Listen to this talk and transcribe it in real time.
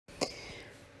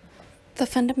The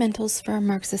Fundamentals for a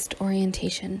Marxist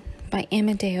Orientation by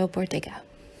Amadeo Bordiga.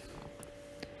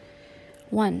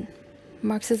 1.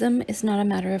 Marxism is not a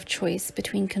matter of choice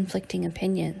between conflicting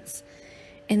opinions,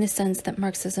 in the sense that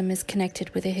Marxism is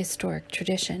connected with a historic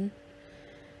tradition.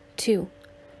 2.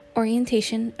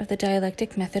 Orientation of the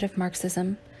dialectic method of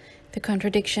Marxism, the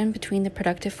contradiction between the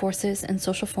productive forces and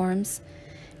social forms,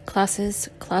 classes,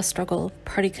 class struggle,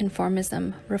 party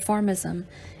conformism, reformism,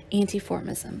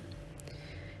 anti-formism.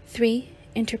 3.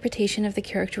 Interpretation of the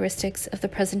characteristics of the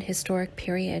present historic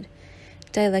period,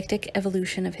 dialectic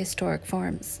evolution of historic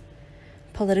forms.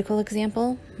 Political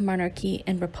example, monarchy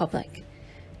and republic.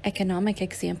 Economic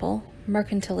example,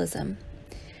 mercantilism.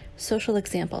 Social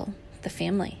example, the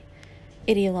family.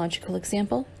 Ideological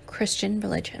example, Christian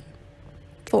religion.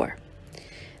 4.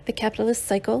 The capitalist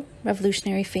cycle,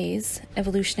 revolutionary phase,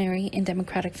 evolutionary and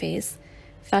democratic phase,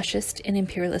 fascist and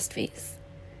imperialist phase.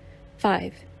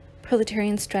 5.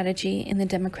 Proletarian strategy in the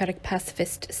democratic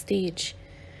pacifist stage,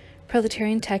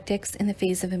 proletarian tactics in the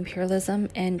phase of imperialism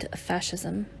and of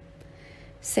fascism.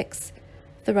 6.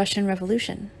 The Russian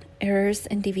Revolution, errors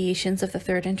and deviations of the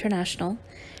Third International,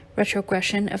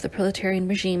 retrogression of the proletarian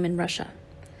regime in Russia.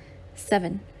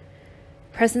 7.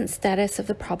 Present status of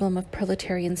the problem of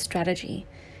proletarian strategy,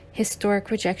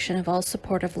 historic rejection of all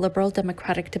support of liberal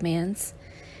democratic demands,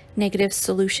 negative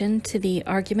solution to the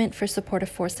argument for supportive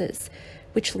forces,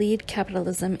 which lead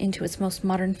capitalism into its most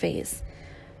modern phase,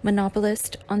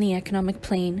 monopolist on the economic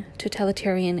plane,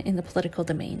 totalitarian in the political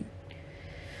domain.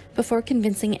 Before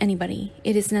convincing anybody,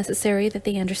 it is necessary that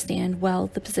they understand well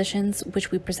the positions which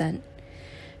we present.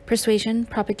 Persuasion,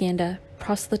 propaganda,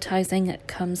 proselytizing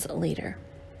comes later.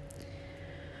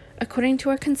 According to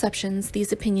our conceptions,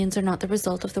 these opinions are not the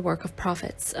result of the work of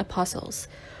prophets, apostles,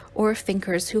 or of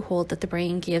thinkers who hold that the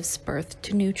brain gives birth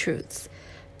to new truths,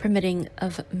 permitting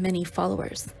of many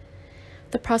followers.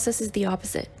 The process is the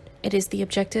opposite. It is the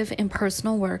objective,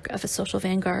 impersonal work of a social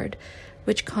vanguard,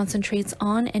 which concentrates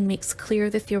on and makes clear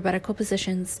the theoretical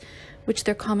positions which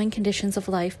their common conditions of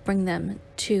life bring them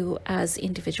to as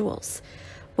individuals,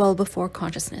 well before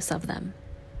consciousness of them.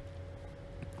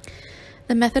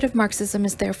 The method of Marxism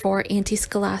is therefore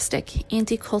anti-scholastic,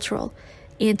 anti-cultural,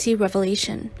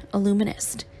 anti-revelation,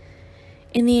 illuminist.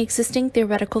 In the existing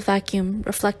theoretical vacuum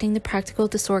reflecting the practical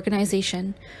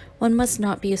disorganization, one must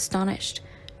not be astonished,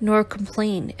 nor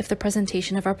complain if the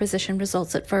presentation of our position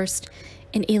results at first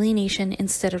in alienation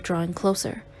instead of drawing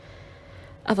closer,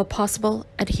 of a possible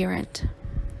adherent.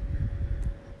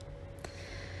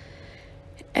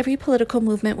 Every political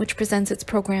movement which presents its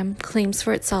program claims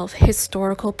for itself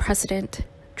historical precedent,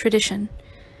 tradition,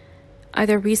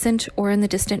 either recent or in the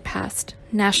distant past,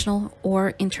 national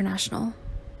or international.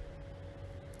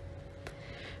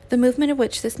 The movement of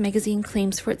which this magazine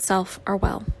claims for itself are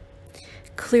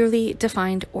clearly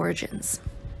defined origins.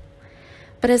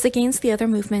 But as against the other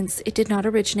movements, it did not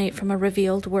originate from a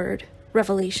revealed word,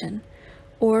 revelation,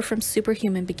 or from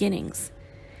superhuman beginnings.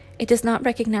 It does not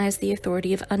recognize the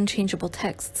authority of unchangeable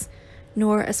texts,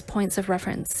 nor as points of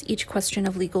reference each question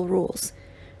of legal rules,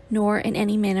 nor in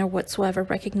any manner whatsoever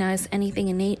recognize anything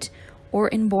innate or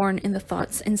inborn in the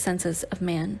thoughts and senses of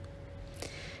man.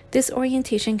 This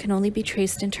orientation can only be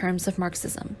traced in terms of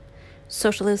Marxism,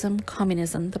 socialism,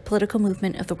 communism, the political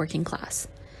movement of the working class.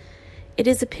 It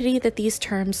is a pity that these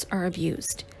terms are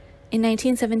abused. In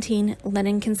 1917,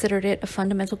 Lenin considered it a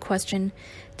fundamental question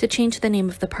to change the name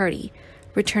of the party,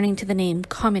 returning to the name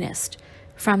Communist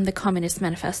from the Communist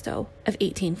Manifesto of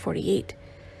 1848.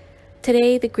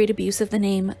 Today, the great abuse of the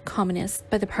name Communist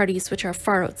by the parties which are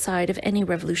far outside of any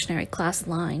revolutionary class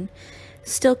line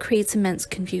still creates immense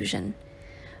confusion.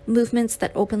 Movements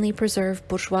that openly preserve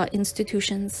bourgeois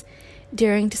institutions,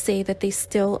 daring to say that they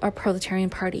still are proletarian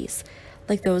parties,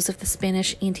 like those of the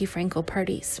Spanish anti-Franco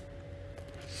parties.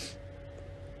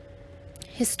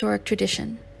 Historic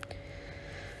tradition.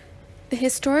 The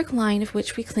historic line of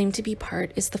which we claim to be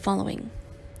part is the following.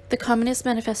 The Communist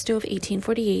Manifesto of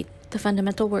 1848, the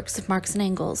fundamental works of Marx and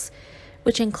Engels,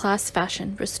 which in class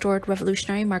fashion restored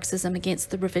revolutionary Marxism against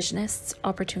the revisionists,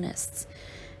 opportunists,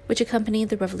 which accompanied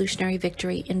the revolutionary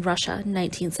victory in Russia in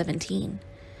 1917.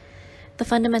 The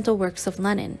fundamental works of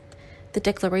Lenin, the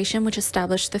declaration which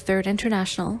established the Third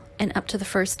International and up to the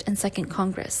First and Second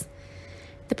Congress,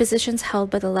 the positions held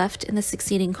by the left in the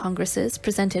succeeding Congresses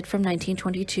presented from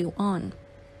 1922 on.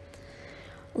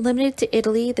 Limited to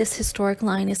Italy, this historic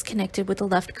line is connected with the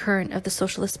left current of the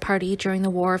Socialist Party during the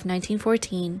War of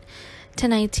 1914 to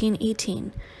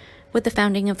 1918, with the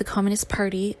founding of the Communist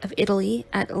Party of Italy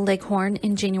at Leghorn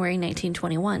in January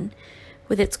 1921,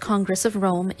 with its Congress of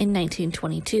Rome in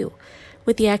 1922,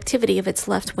 with the activity of its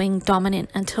left wing dominant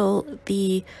until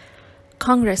the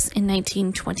Congress in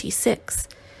 1926,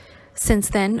 since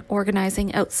then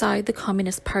organizing outside the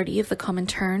Communist Party of the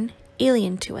Comintern,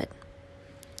 alien to it.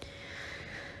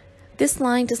 This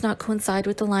line does not coincide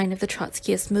with the line of the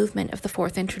Trotskyist movement of the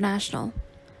Fourth International.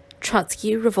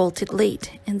 Trotsky revolted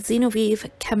late, and Zinoviev,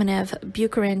 Kamenev,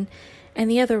 Bukharin, and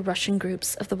the other Russian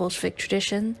groups of the Bolshevik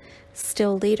tradition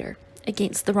still later,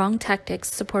 against the wrong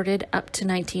tactics supported up to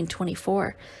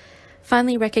 1924,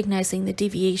 finally recognizing the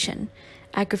deviation,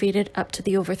 aggravated up to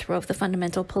the overthrow of the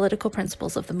fundamental political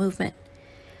principles of the movement.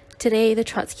 Today, the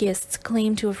Trotskyists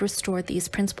claim to have restored these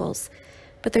principles,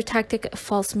 but their tactic of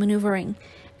false maneuvering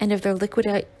and of their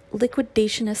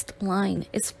liquidationist line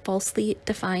is falsely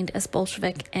defined as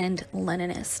Bolshevik and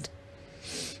Leninist.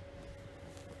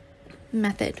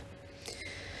 Method.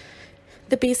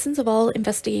 The basis of all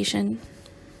investigation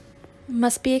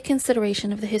must be a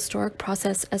consideration of the historic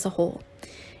process as a whole,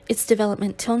 its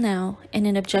development till now, and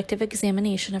an objective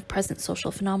examination of present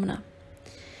social phenomena.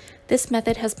 This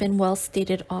method has been well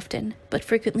stated often, but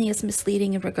frequently is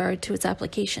misleading in regard to its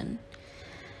application.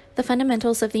 The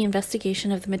fundamentals of the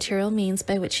investigation of the material means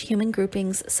by which human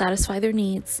groupings satisfy their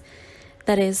needs,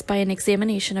 that is, by an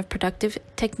examination of productive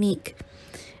technique,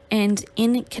 and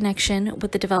in connection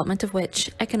with the development of which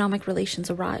economic relations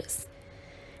arise.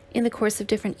 In the course of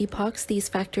different epochs, these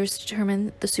factors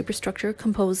determine the superstructure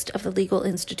composed of the legal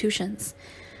institutions,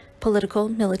 political,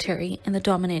 military, and the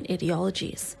dominant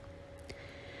ideologies.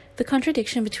 The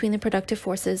contradiction between the productive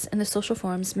forces and the social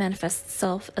forms manifests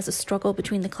itself as a struggle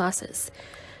between the classes,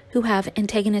 who have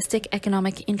antagonistic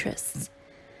economic interests.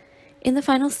 In the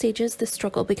final stages, this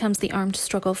struggle becomes the armed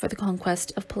struggle for the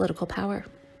conquest of political power.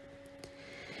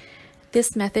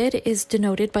 This method is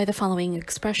denoted by the following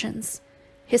expressions: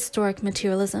 historic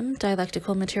materialism,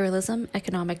 dialectical materialism,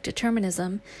 economic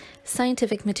determinism,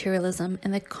 scientific materialism,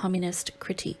 and the communist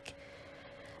critique.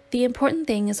 The important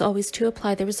thing is always to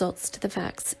apply the results to the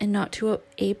facts and not to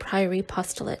a priori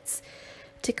postulates,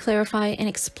 to clarify and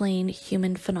explain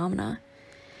human phenomena,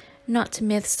 not to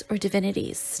myths or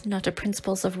divinities, not to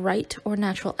principles of right or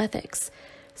natural ethics,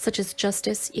 such as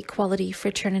justice, equality,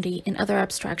 fraternity, and other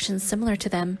abstractions similar to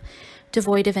them,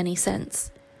 devoid of any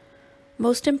sense.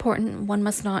 Most important, one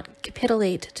must not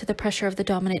capitulate to the pressure of the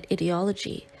dominant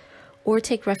ideology, or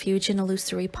take refuge in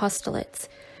illusory postulates,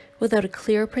 without a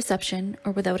clear perception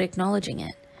or without acknowledging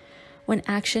it, when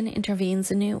action intervenes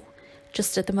anew,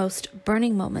 just at the most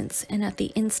burning moments and at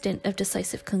the instant of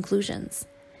decisive conclusions.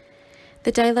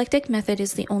 The dialectic method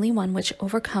is the only one which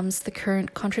overcomes the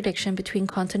current contradiction between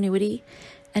continuity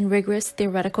and rigorous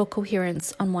theoretical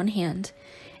coherence on one hand,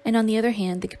 and on the other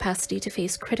hand, the capacity to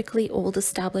face critically old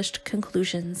established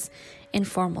conclusions in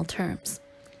formal terms.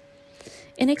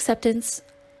 Its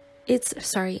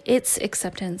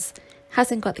acceptance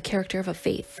hasn't got the character of a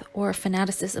faith or a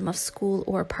fanaticism of school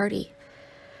or party.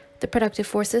 The productive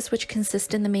forces, which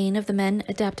consist in the main of the men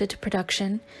adapted to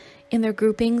production, in their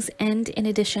groupings, and in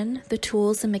addition, the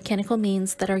tools and mechanical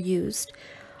means that are used,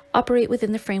 operate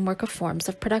within the framework of forms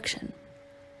of production.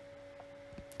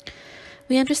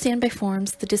 We understand by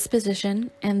forms the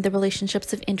disposition and the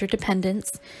relationships of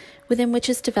interdependence within which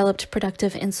is developed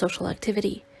productive and social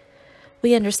activity.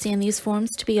 We understand these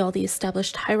forms to be all the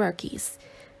established hierarchies: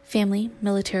 family,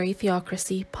 military,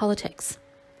 theocracy, politics.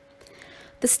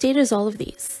 The state is all of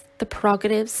these, the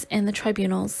prerogatives and the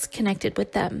tribunals connected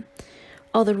with them,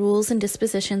 all the rules and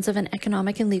dispositions of an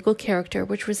economic and legal character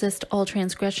which resist all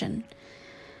transgression.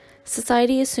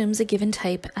 Society assumes a given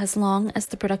type as long as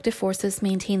the productive forces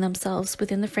maintain themselves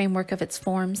within the framework of its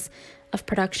forms of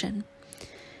production.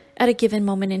 At a given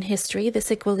moment in history,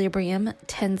 this equilibrium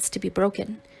tends to be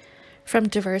broken, from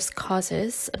diverse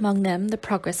causes, among them the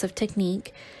progress of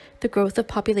technique, the growth of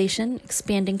population,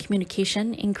 expanding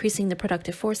communication, increasing the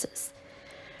productive forces.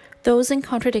 Those in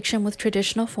contradiction with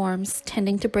traditional forms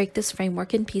tending to break this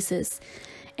framework in pieces,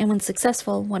 and when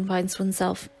successful, one finds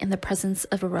oneself in the presence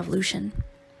of a revolution.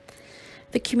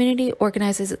 The community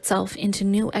organizes itself into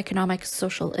new economic,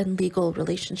 social, and legal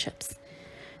relationships.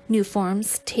 New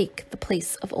forms take the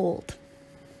place of old.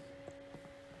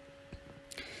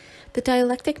 The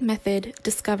dialectic method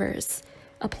discovers,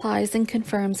 applies, and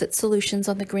confirms its solutions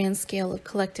on the grand scale of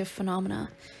collective phenomena,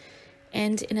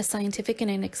 and in a scientific and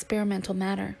an experimental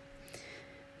manner.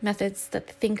 Methods that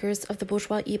the thinkers of the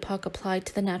bourgeois epoch applied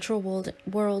to the natural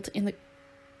world in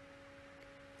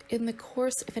the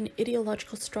course of an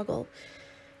ideological struggle,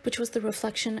 which was the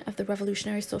reflection of the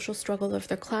revolutionary social struggle of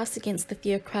their class against the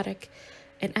theocratic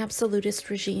and absolutist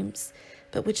regimes,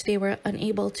 but which they were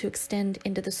unable to extend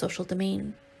into the social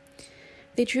domain.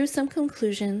 They drew some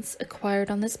conclusions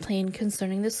acquired on this plane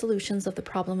concerning the solutions of the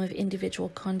problem of individual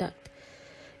conduct.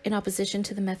 in opposition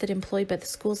to the method employed by the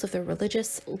schools of their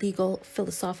religious, legal,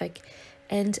 philosophic,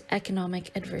 and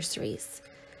economic adversaries.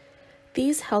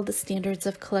 These held the standards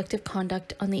of collective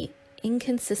conduct on the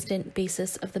inconsistent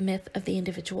basis of the myth of the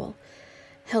individual,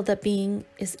 held that being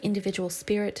is individual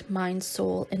spirit, mind,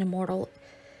 soul, and immortal,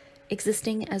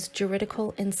 existing as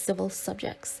juridical and civil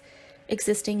subjects,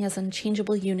 existing as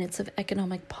unchangeable units of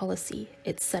economic policy,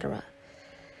 etc.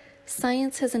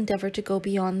 Science has endeavored to go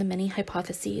beyond the many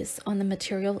hypotheses on the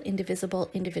material, indivisible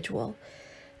individual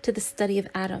to the study of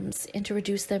atoms and to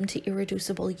reduce them to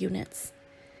irreducible units.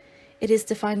 It has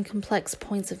defined complex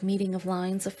points of meeting of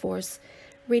lines of force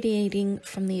radiating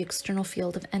from the external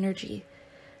field of energy.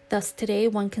 Thus, today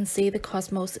one can say the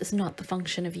cosmos is not the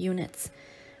function of units,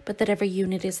 but that every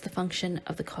unit is the function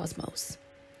of the cosmos.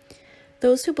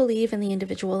 Those who believe in the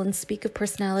individual and speak of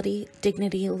personality,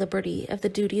 dignity, liberty, of the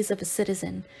duties of a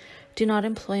citizen, do not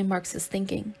employ Marxist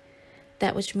thinking.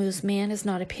 That which moves man is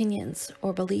not opinions,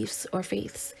 or beliefs, or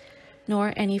faiths,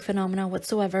 nor any phenomena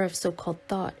whatsoever of so-called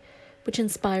thought, which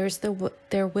inspires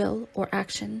their will or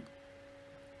action.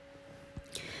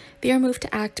 They are moved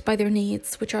to act by their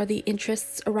needs, which are the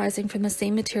interests arising from the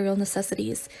same material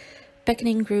necessities,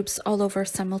 beckoning groups all over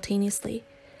simultaneously.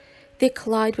 They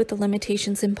collide with the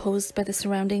limitations imposed by the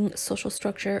surrounding social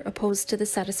structure opposed to the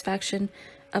satisfaction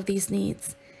of these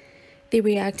needs. They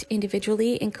react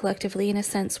individually and collectively in a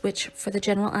sense which, for the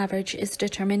general average, is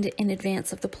determined in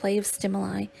advance of the play of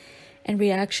stimuli and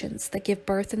reactions that give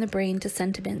birth in the brain to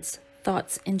sentiments,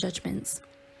 thoughts, and judgments.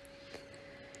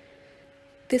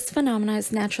 This phenomena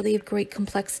is naturally of great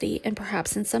complexity and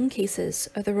perhaps in some cases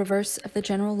are the reverse of the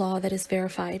general law that is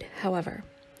verified, however.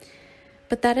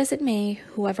 But that as it may,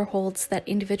 whoever holds that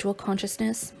individual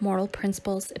consciousness, moral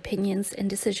principles, opinions, and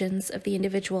decisions of the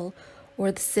individual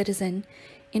or the citizen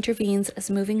intervenes as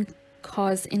moving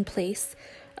cause in place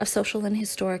of social and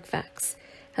historic facts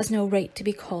has no right to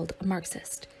be called a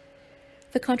Marxist.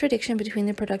 The contradiction between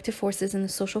the productive forces and the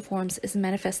social forms is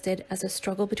manifested as a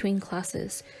struggle between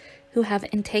classes who have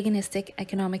antagonistic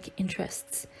economic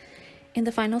interests. In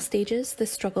the final stages,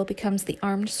 this struggle becomes the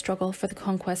armed struggle for the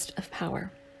conquest of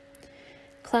power.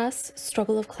 Class,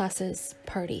 struggle of classes,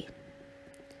 party.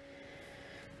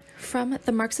 From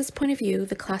the Marxist point of view,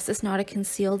 the class is not a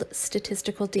concealed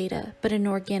statistical data, but an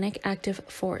organic active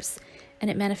force, and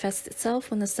it manifests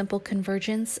itself when the simple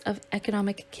convergence of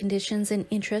economic conditions and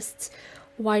interests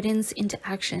widens into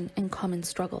action and common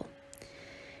struggle.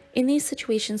 In these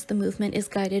situations, the movement is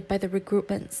guided by the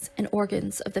regroupments and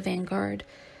organs of the vanguard,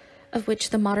 of which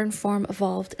the modern form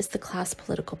evolved is the class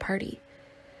political party.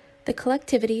 The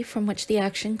collectivity from which the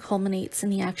action culminates in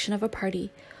the action of a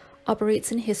party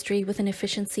operates in history with an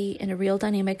efficiency and a real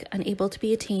dynamic unable to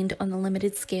be attained on the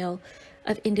limited scale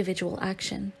of individual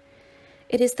action.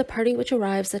 It is the party which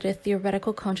arrives at a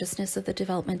theoretical consciousness of the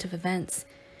development of events,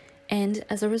 and,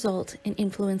 as a result, an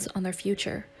influence on their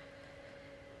future,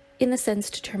 in the sense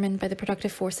determined by the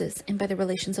productive forces and by the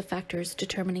relations of factors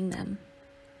determining them.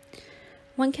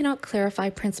 One cannot clarify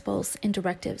principles and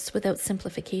directives without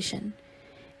simplification,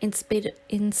 in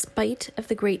spite of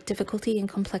the great difficulty and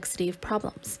complexity of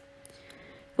problems.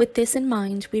 With this in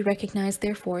mind, we recognize,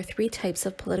 therefore, three types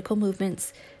of political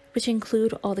movements which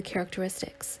include all the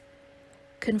characteristics.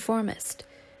 Conformist,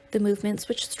 the movements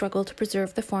which struggle to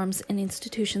preserve the forms and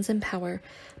institutions in power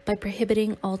by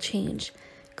prohibiting all change,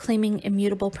 claiming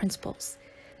immutable principles.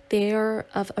 They are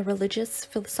of a religious,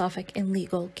 philosophic, and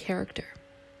legal character.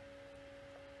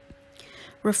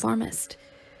 Reformist,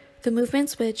 the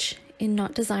movements which, in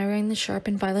not desiring the sharp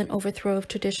and violent overthrow of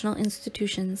traditional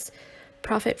institutions,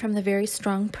 profit from the very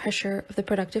strong pressure of the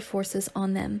productive forces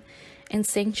on them and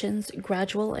sanctions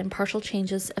gradual and partial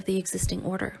changes of the existing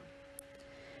order.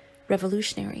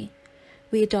 Revolutionary,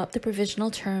 we adopt the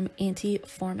provisional term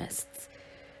anti-formists,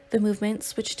 the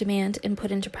movements which demand and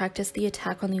put into practice the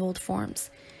attack on the old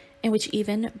forms, and which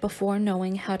even before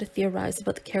knowing how to theorize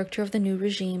about the character of the new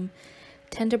regime,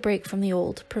 tend to break from the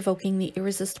old, provoking the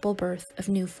irresistible birth of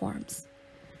new forms.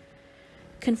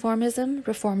 Conformism,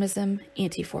 reformism,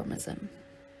 antiformism.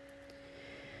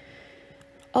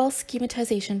 All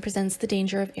schematization presents the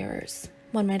danger of errors.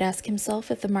 One might ask himself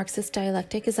if the Marxist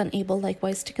dialectic is unable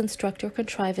likewise to construct or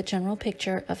contrive a general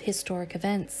picture of historic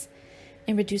events,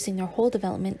 in reducing their whole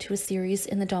development to a series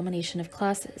in the domination of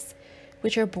classes,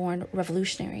 which are born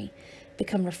revolutionary,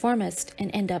 become reformist,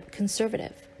 and end up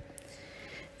conservative.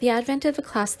 The advent of a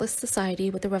classless society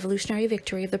with the revolutionary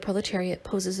victory of the proletariat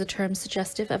poses a term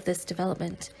suggestive of this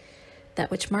development,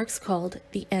 that which Marx called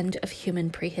the end of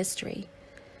human prehistory.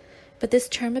 But this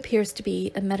term appears to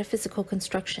be a metaphysical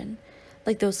construction,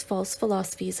 like those false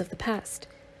philosophies of the past.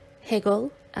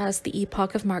 Hegel, as the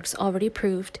epoch of Marx already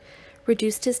proved,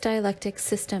 reduced his dialectic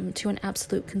system to an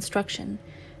absolute construction,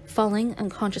 falling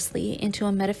unconsciously into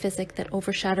a metaphysic that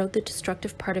overshadowed the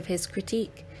destructive part of his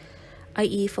critique,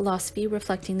 i.e., philosophy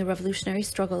reflecting the revolutionary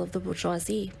struggle of the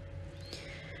bourgeoisie.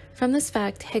 From this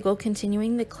fact, Hegel,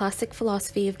 continuing the classic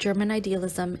philosophy of German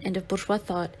idealism and of bourgeois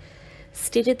thought,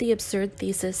 stated the absurd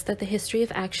thesis that the history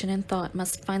of action and thought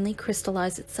must finally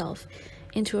crystallize itself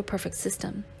into a perfect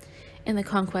system, in the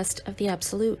conquest of the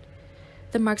absolute.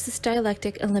 The Marxist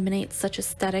dialectic eliminates such a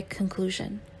static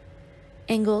conclusion.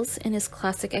 Engels, in his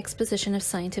classic exposition of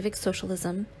scientific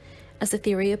socialism, as a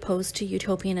theory opposed to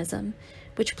utopianism,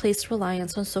 which placed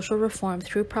reliance on social reform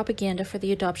through propaganda for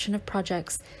the adoption of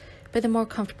projects by the more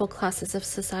comfortable classes of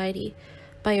society,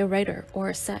 by a writer or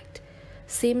a sect,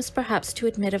 seems perhaps to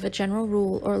admit of a general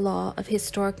rule or law of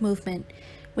historic movement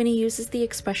when he uses the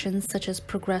expressions such as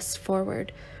progress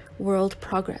forward, world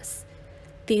progress.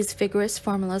 These vigorous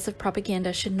formulas of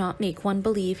propaganda should not make one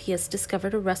believe he has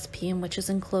discovered a recipe in which is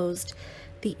enclosed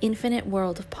the infinite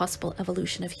world of possible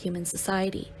evolution of human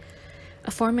society,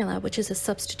 a formula which is a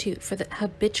substitute for the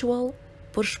habitual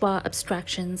bourgeois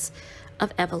abstractions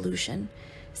of evolution,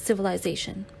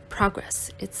 civilization, progress,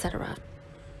 etc.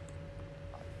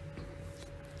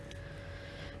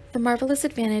 The marvelous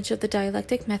advantage of the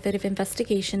dialectic method of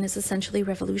investigation is essentially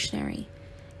revolutionary.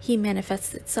 It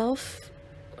manifests itself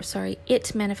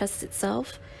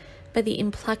by the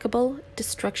implacable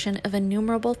destruction of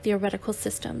innumerable theoretical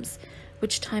systems,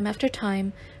 which time after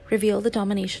time reveal the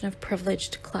domination of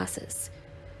privileged classes.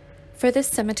 For this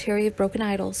cemetery of broken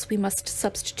idols, we must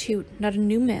substitute not a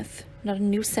new myth, not a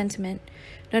new sentiment,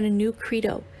 not a new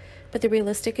credo, but the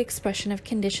realistic expression of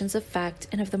conditions of fact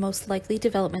and of the most likely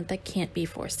development that can't be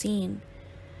foreseen.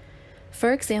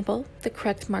 For example, the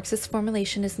correct Marxist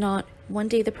formulation is not, one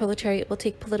day the proletariat will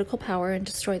take political power and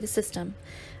destroy the system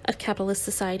of capitalist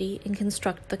society and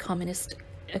construct the communist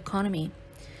economy,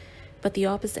 but the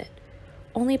opposite.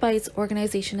 Only by its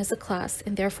organization as a class,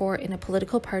 and therefore in a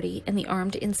political party and the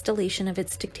armed installation of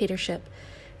its dictatorship,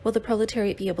 will the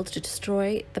proletariat be able to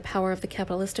destroy the power of the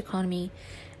capitalist economy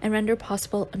and render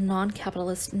possible a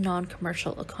non-capitalist,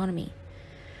 non-commercial economy.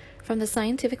 From the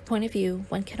scientific point of view,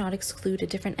 one cannot exclude a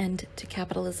different end to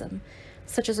capitalism,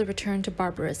 such as a return to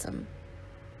barbarism.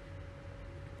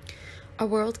 A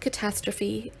world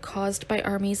catastrophe caused by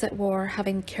armies at war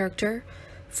having the character,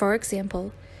 for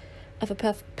example, of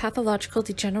a pathological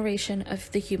degeneration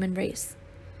of the human race.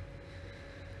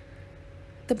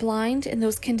 The blind and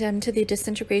those condemned to the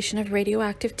disintegration of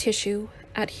radioactive tissue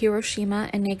at Hiroshima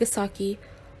and Nagasaki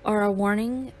are a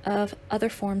warning of other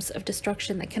forms of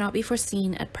destruction that cannot be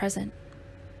foreseen at present.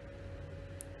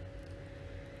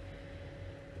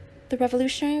 The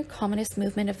revolutionary communist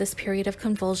movement of this period of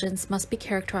convulsions must be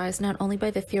characterized not only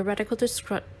by the theoretical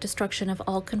destruction of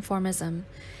all conformism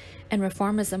and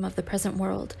reformism of the present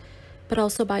world, but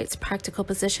also by its practical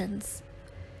positions.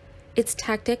 Its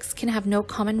tactics can have no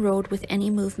common road with any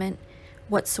movement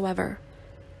whatsoever,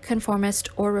 conformist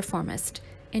or reformist,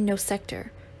 in no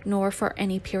sector, nor for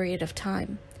any period of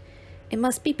time. It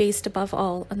must be based above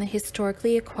all on the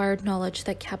historically acquired knowledge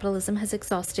that capitalism has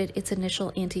exhausted its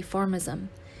initial anti-formism.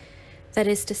 That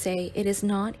is to say, it is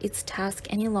not its task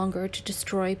any longer to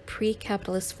destroy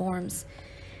pre-capitalist forms,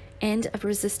 and of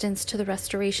resistance to the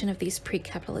restoration of these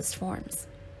pre-capitalist forms.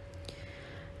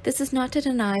 This is not to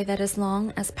deny that as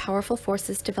long as powerful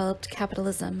forces developed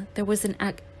capitalism, there was an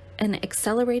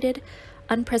accelerated,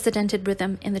 unprecedented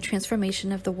rhythm in the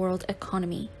transformation of the world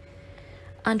economy.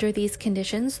 Under these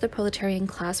conditions, the proletarian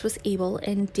class was able,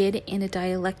 and did in a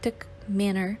dialectic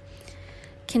manner,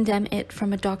 condemn it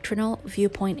from a doctrinal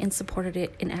viewpoint and supported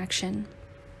it in action.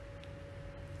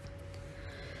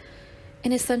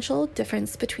 An essential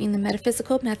difference between the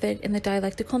metaphysical method and the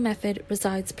dialectical method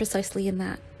resides precisely in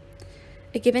that.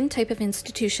 A given type of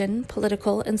institution,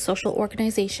 political and social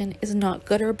organization, is not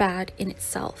good or bad in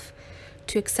itself,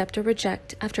 to accept or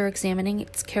reject after examining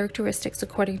its characteristics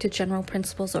according to general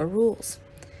principles or rules.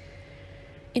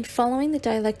 In following the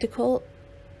dialectical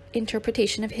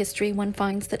interpretation of history, one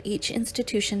finds that each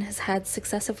institution has had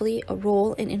successively a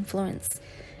role and influence,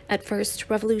 at first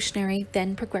revolutionary,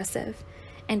 then progressive,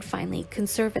 and finally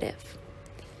conservative.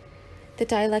 The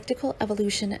dialectical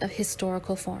evolution of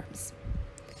historical forms.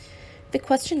 The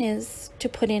question is to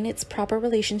put in its proper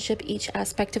relationship each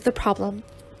aspect of the problem,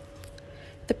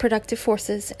 the productive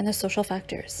forces and the social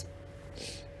factors.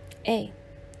 A.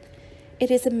 It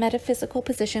is a metaphysical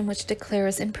position which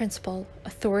declares in principle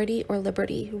authority or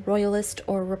liberty, royalist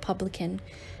or republican,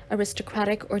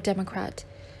 aristocratic or democrat,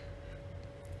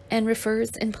 and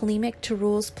refers in polemic to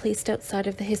rules placed outside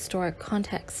of the historic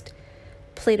context.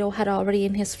 Plato had already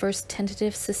in his first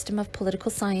tentative system of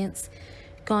political science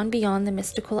gone beyond the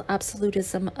mystical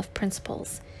absolutism of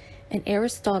principles, and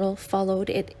Aristotle followed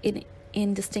it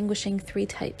in distinguishing three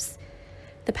types: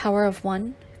 the power of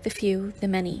one, the few, the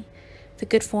many, the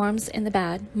good forms and the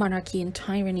bad, monarchy and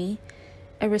tyranny,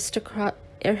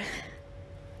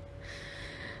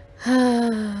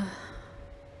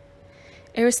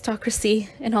 aristocracy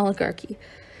and oligarchy,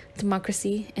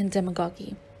 democracy and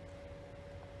demagogy.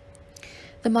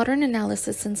 The modern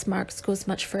analysis since Marx goes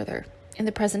much further. In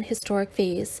the present historic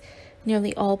phase,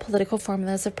 nearly all political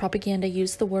formulas of propaganda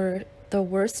use the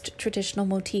worst traditional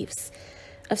motifs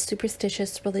of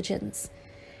superstitious religions,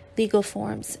 legal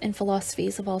forms, and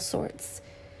philosophies of all sorts.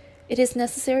 It is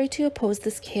necessary to oppose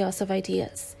this chaos of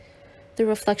ideas, the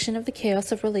reflection of the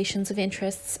chaos of relations of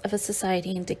interests of a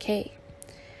society in decay.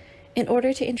 In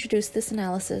order to introduce this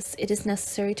analysis, it is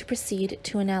necessary to proceed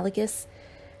to an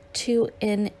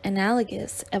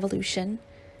analogous evolution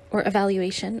or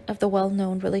evaluation of the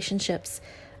well-known relationships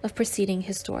of preceding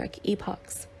historic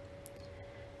epochs.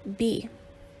 B.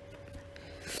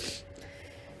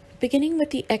 Beginning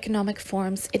with the economic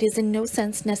forms, it is in no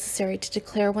sense necessary to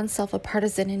declare oneself a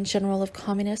partisan in general of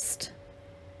communist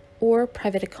or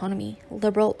private economy,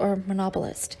 liberal or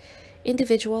monopolist,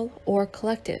 individual or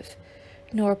collective,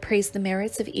 nor praise the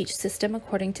merits of each system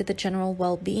according to the general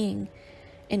well-being.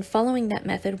 In following that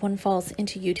method, one falls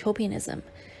into utopianism,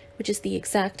 which is the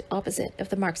exact opposite of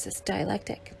the Marxist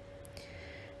dialectic.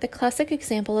 The classic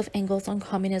example of Engels on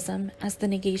communism as the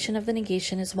negation of the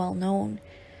negation is well known.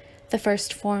 The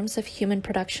first forms of human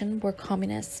production were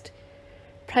communist.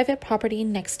 Private property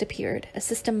next appeared, a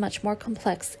system much more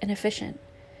complex and efficient.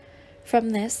 From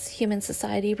this, human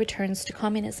society returns to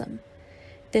communism.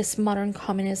 This modern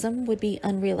communism would be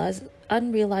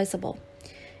unrealizable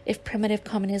if primitive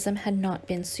communism had not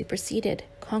been superseded,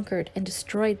 conquered, and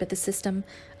destroyed by the system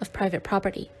of private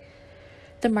property.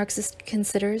 The Marxist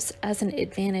considers as an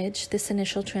advantage this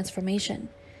initial transformation.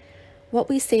 What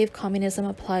we say of communism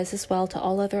applies as well to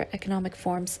all other economic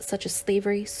forms such as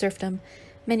slavery, serfdom,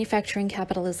 manufacturing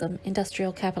capitalism,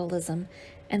 industrial capitalism,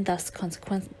 and thus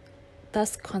consequently.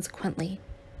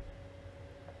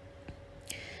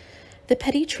 The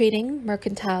petty trading,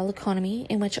 mercantile economy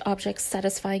in which objects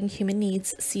satisfying human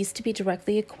needs cease to be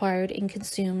directly acquired and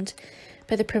consumed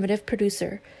by the primitive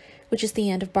producer, which is the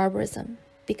end of barbarism,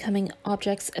 becoming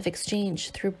objects of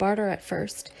exchange through barter at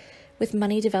first, with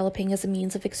money developing as a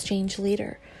means of exchange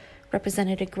later,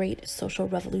 represented a great social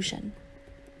revolution.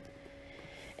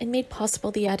 It made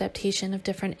possible the adaptation of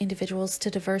different individuals to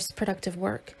diverse productive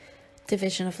work,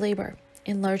 division of labor,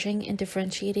 enlarging and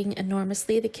differentiating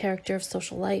enormously the character of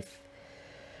social life.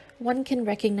 One can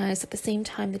recognize at the same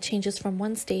time the changes from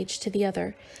one stage to the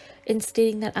other in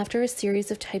stating that after a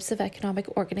series of types of economic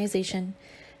organization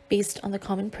based on the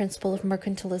common principle of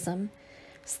mercantilism,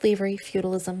 slavery,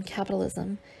 feudalism,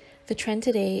 capitalism, the trend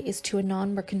today is to a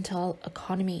non-mercantile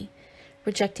economy,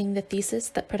 rejecting the thesis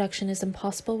that production is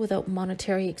impossible without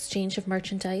monetary exchange of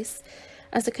merchandise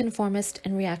as a conformist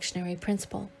and reactionary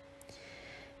principle.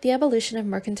 The abolition of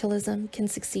mercantilism can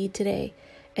succeed today,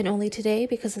 and only today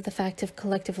because of the fact of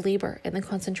collective labor and the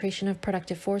concentration of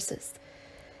productive forces.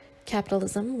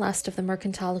 Capitalism, last of the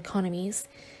mercantile economies,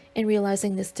 in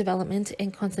realizing this development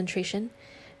and concentration,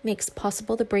 makes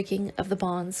possible the breaking of the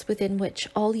bonds within which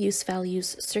all use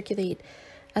values circulate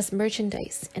as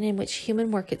merchandise and in which human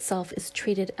work itself is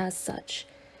treated as such.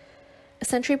 A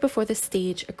century before this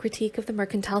stage, a critique of the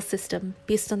mercantile system,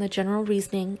 based on the general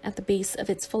reasoning at the base of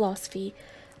its philosophy,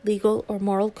 legal or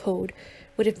moral code,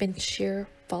 would have been sheer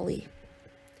folly.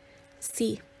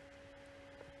 C.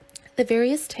 The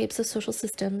various types of social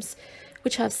systems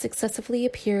which have successively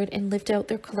appeared and lived out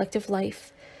their collective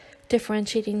life,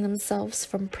 differentiating themselves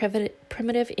from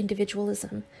primitive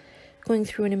individualism, going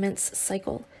through an immense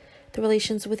cycle, the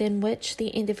relations within which the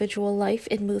individual life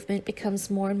and movement becomes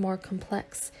more and more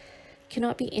complex,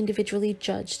 cannot be individually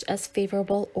judged as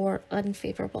favorable or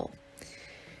unfavorable.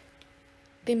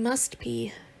 They must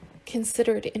be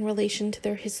considered in relation to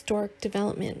their historic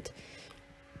development,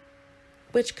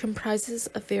 which comprises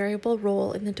a variable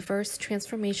role in the diverse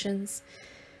transformations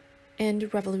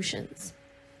and revolutions.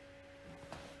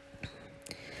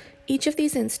 Each of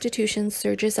these institutions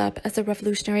surges up as a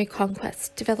revolutionary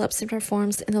conquest, develops and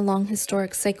reforms in the long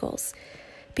historic cycles,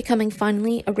 becoming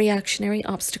finally a reactionary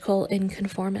obstacle and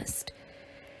conformist.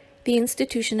 The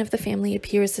institution of the family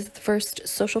appears as the first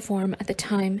social form at the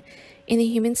time in the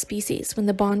human species when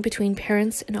the bond between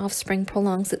parents and offspring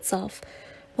prolongs itself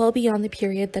well beyond the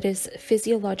period that is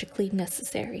physiologically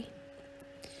necessary.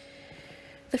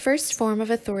 The first form of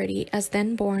authority, as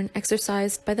then born,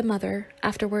 exercised by the mother,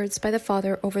 afterwards by the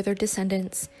father over their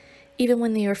descendants, even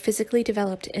when they are physically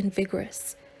developed and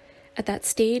vigorous. At that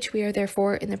stage, we are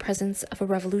therefore in the presence of a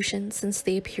revolution, since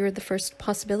they appeared the first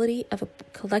possibility of a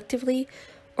collectively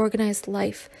organized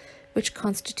life, which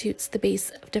constitutes the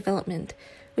base of development,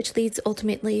 which leads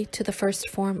ultimately to the first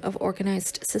form of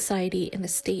organized society in the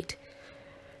state.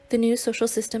 The new social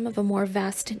system of a more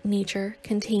vast nature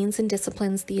contains and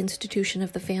disciplines the institution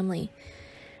of the family,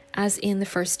 as in the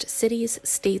first cities,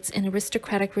 states, and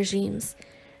aristocratic regimes,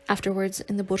 afterwards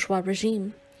in the bourgeois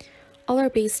regime. All are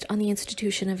based on the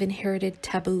institution of inherited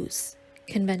taboos,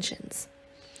 conventions.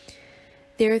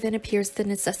 There then appears the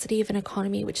necessity of an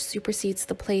economy which supersedes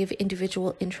the play of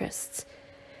individual interests.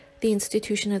 The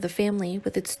institution of the family,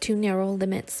 with its too narrow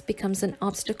limits, becomes an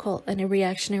obstacle and a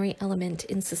reactionary element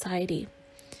in society.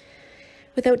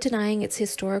 Without denying its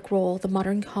historic role, the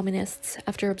modern communists,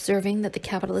 after observing that the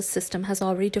capitalist system has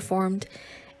already deformed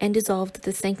and dissolved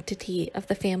the sanctity of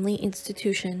the family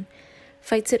institution,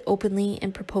 fights it openly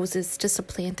and proposes to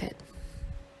supplant it.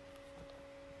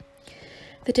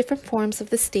 The different forms of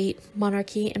the state,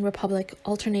 monarchy, and republic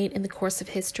alternate in the course of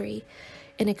history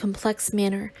in a complex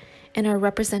manner and are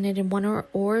represented in one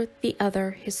or the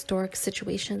other historic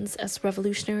situations as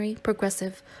revolutionary,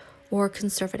 progressive, or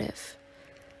conservative.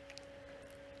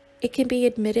 It can be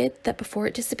admitted that before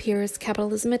it disappears,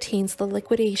 capitalism attains the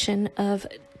liquidation of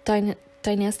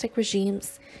dynastic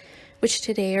regimes, which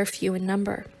today are few in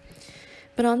number.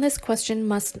 But on this question,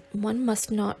 one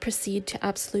must not proceed to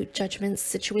absolute judgments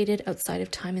situated outside of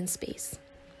time and space.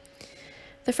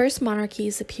 The first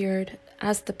monarchies appeared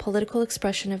as the political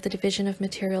expression of the division of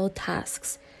material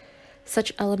tasks.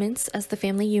 Such elements as the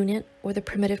family unit or the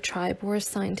primitive tribe were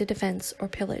assigned to defense or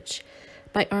pillage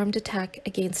by armed attack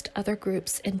against other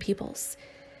groups and peoples.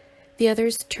 The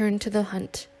others turned to the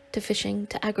hunt, to fishing,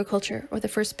 to agriculture, or the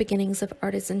first beginnings of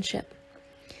artisanship.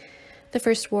 The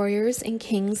first warriors and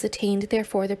kings attained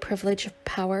therefore the privilege of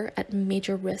power at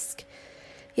major risk.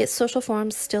 Yet social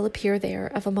forms still appear there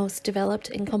of a most developed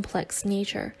and complex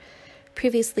nature,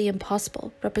 previously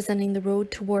impossible, representing the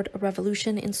road toward a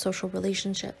revolution in social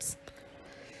relationships.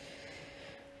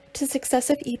 To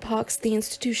successive epochs, the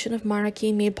institution of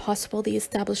monarchy made possible the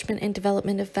establishment and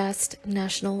development of vast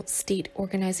national state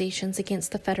organizations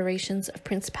against the federations of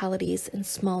principalities and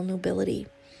small nobility.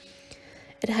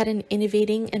 It had an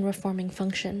innovating and reforming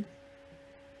function.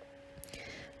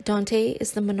 Dante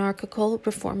is the monarchical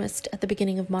reformist at the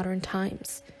beginning of modern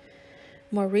times.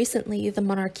 More recently, the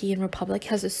monarchy and republic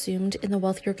has assumed in the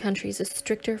wealthier countries a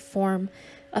stricter form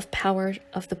of power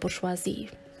of the bourgeoisie.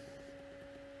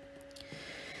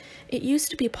 It used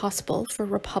to be possible for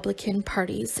Republican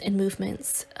parties and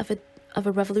movements of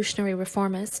a revolutionary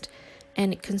reformist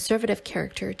and conservative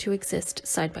character to exist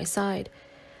side by side.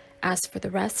 As for the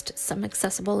rest, some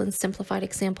accessible and simplified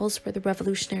examples were the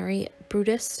revolutionary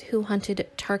Brutus, who hunted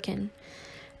Tarquin,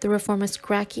 the reformist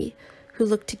Gracchi, who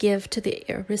looked to give to the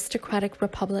aristocratic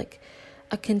republic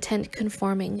a content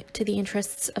conforming to the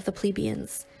interests of the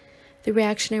plebeians, the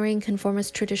reactionary and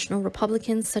conformist traditional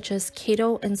republicans such as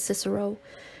Cato and Cicero,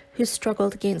 who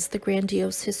struggled against the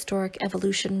grandiose historic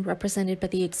evolution represented by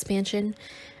the expansion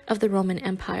of the Roman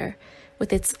Empire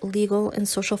with its legal and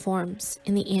social forms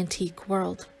in the antique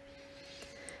world.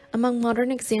 Among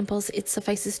modern examples, it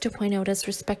suffices to point out as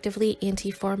respectively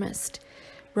anti-formist,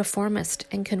 reformist,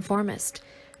 and conformist,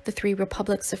 the three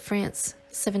republics of France,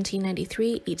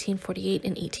 1793, 1848,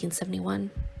 and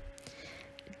 1871.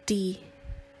 D.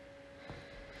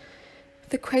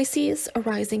 The crises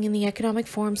arising in the economic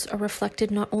forms are reflected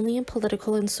not only in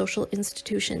political and social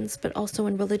institutions, but also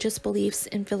in religious beliefs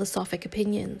and philosophic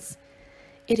opinions.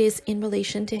 It is in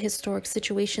relation to historic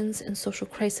situations and social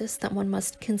crisis that one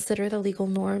must consider the legal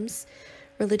norms,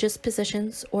 religious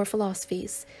positions, or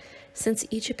philosophies, since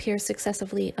each appears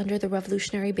successively under the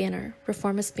revolutionary banner,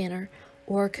 reformist banner,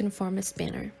 or conformist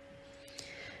banner.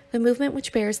 The movement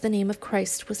which bears the name of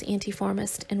Christ was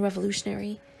anti-formist and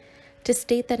revolutionary. To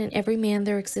state that in every man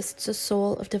there exists a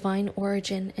soul of divine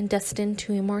origin and destined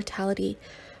to immortality,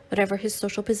 whatever his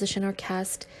social position or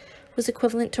caste, was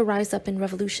equivalent to rise up in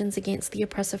revolutions against the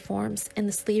oppressive forms and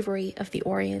the slavery of the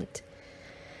Orient.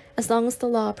 As long as the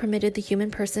law permitted the human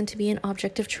person to be an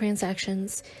object of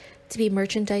transactions, to be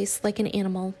merchandise like an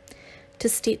animal, to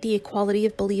state the equality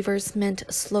of believers meant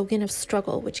a slogan of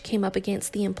struggle which came up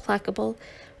against the implacable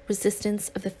resistance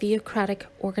of the theocratic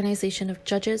organization of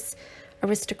judges,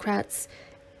 aristocrats,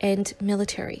 and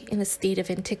military in the state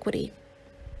of antiquity.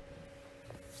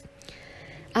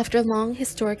 After long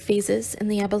historic phases in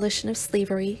the abolition of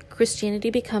slavery, Christianity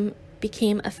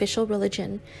became official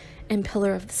religion and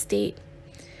pillar of the state.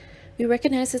 We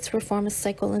recognize its reformist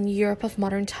cycle in the Europe of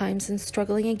modern times in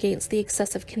struggling against the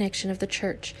excessive connection of the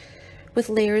Church with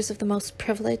layers of the most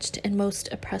privileged and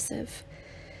most oppressive.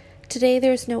 Today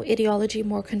there is no ideology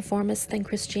more conformist than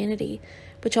Christianity,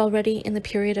 which already in the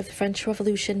period of the French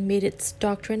Revolution made its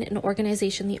doctrine and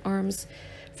organization the arms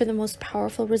for the most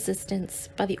powerful resistance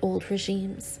by the old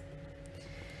regimes.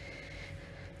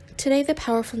 Today, the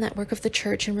powerful network of the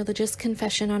church and religious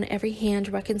confession on every hand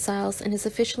reconciles and is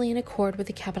officially in accord with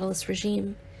the capitalist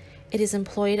regime. It is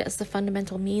employed as the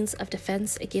fundamental means of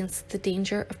defense against the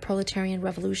danger of proletarian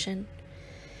revolution.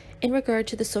 In regard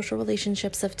to the social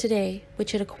relationships of today,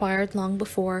 which it acquired long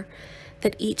before,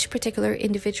 that each particular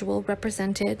individual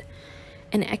represented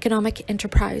an economic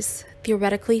enterprise,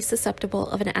 theoretically susceptible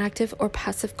of an active or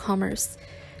passive commerce,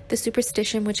 the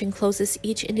superstition which encloses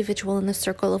each individual in the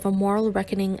circle of a moral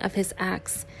reckoning of his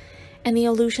acts, and the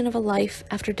illusion of a life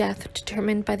after death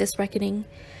determined by this reckoning,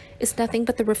 is nothing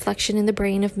but the reflection in the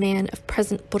brain of man of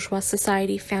present bourgeois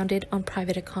society founded on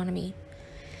private economy.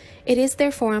 It is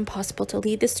therefore impossible to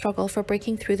lead the struggle for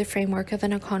breaking through the framework of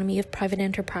an economy of private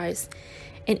enterprise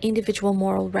and individual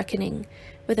moral reckoning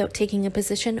without taking a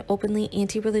position openly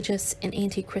anti-religious and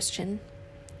anti-Christian.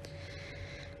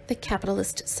 The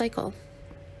capitalist cycle.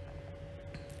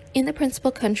 In the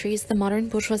principal countries, the modern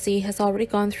bourgeoisie has already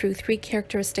gone through three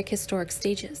characteristic historic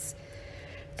stages.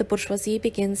 The bourgeoisie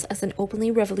begins as an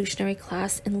openly revolutionary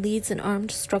class and leads an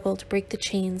armed struggle to break the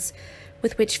chains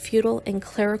with which feudal and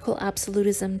clerical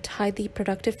absolutism tied the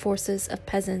productive forces of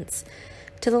peasants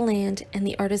to the land and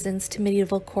the artisans to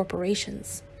medieval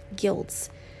corporations,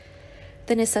 guilds.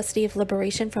 The necessity of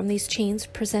liberation from these chains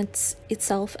presents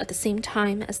itself at the same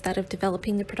time as that of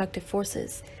developing the productive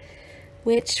forces,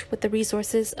 which, with the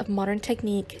resources of modern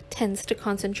technique, tends to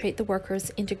concentrate the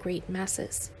workers into great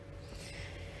masses.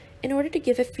 In order to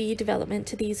give a free development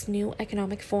to these new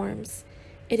economic forms,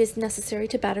 it is necessary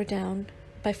to batter down,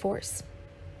 by force,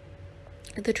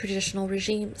 the traditional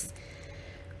regimes.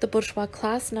 The bourgeois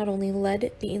class not only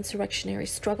led the insurrectionary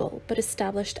struggle, but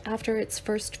established after its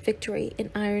first victory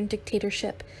an iron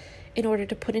dictatorship in order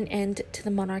to put an end to the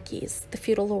monarchies, the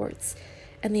feudal lords,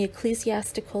 and the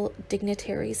ecclesiastical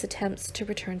dignitaries' attempts to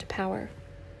return to power.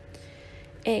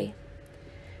 A.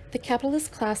 The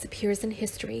capitalist class appears in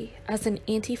history as an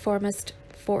anti-formist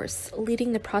force,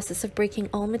 leading the process of breaking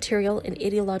all material and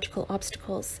ideological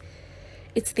obstacles.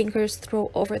 Its thinkers throw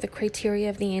over the criteria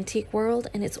of the antique world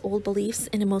and its old beliefs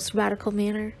in a most radical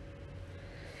manner.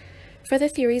 For the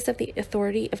theories of the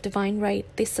authority of divine right,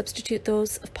 they substitute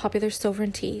those of popular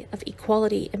sovereignty, of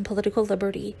equality and political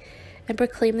liberty, and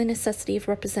proclaim the necessity of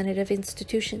representative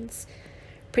institutions.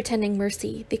 Pretending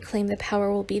mercy, they claim that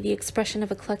power will be the expression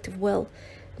of a collective will,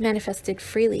 manifested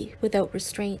freely, without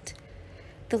restraint.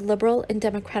 The liberal and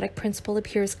democratic principle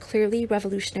appears clearly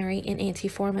revolutionary and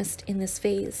anti-formist in this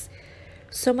phase,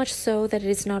 so much so that it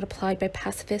is not applied by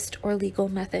pacifist or legal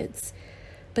methods,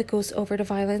 but goes over to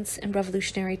violence and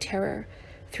revolutionary terror,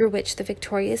 through which the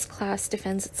victorious class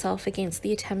defends itself against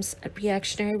the attempts at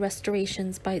reactionary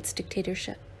restorations by its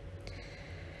dictatorship.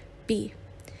 B.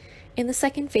 In the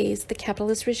second phase, the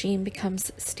capitalist regime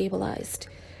becomes stabilized.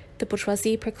 The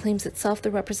bourgeoisie proclaims itself the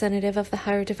representative of the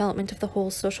higher development of the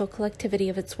whole social collectivity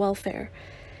of its welfare,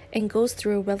 and goes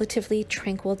through a relatively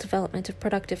tranquil development of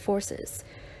productive forces,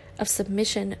 of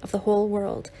submission of the whole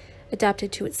world,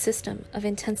 adapted to its system, of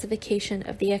intensification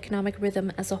of the economic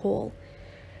rhythm as a whole.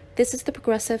 This is the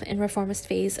progressive and reformist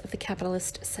phase of the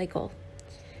capitalist cycle.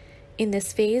 In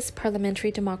this phase,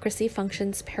 parliamentary democracy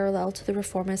functions parallel to the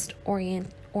reformist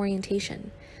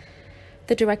orientation.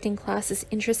 The directing class is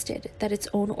interested that its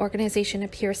own organization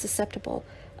appear susceptible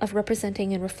of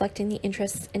representing and reflecting the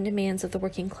interests and demands of the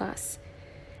working class.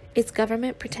 Its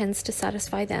government pretends to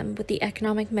satisfy them with the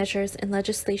economic measures and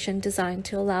legislation designed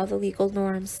to allow the legal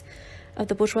norms of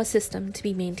the bourgeois system to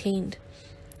be maintained.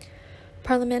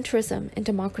 Parliamentarism and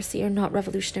democracy are not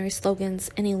revolutionary slogans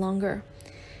any longer.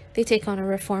 They take on a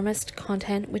reformist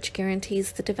content which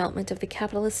guarantees the development of the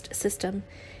capitalist system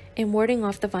in warding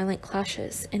off the violent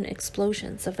clashes and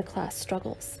explosions of the class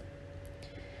struggles.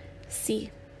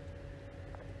 C.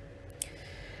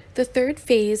 The third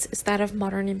phase is that of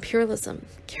modern imperialism,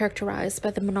 characterized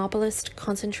by the monopolist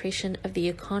concentration of the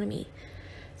economy,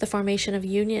 the formation of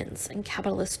unions and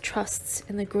capitalist trusts,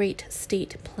 and the great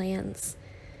state plans.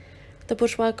 The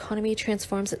bourgeois economy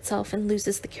transforms itself and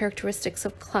loses the characteristics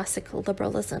of classic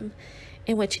liberalism,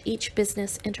 in which each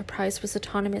business enterprise was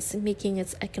autonomous in making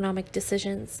its economic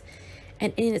decisions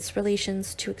and in its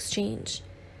relations to exchange.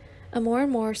 A more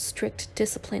and more strict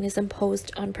discipline is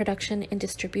imposed on production and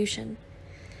distribution.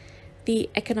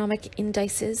 The economic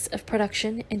indices of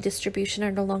production and distribution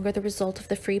are no longer the result of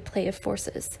the free play of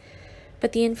forces,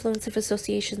 but the influence of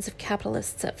associations of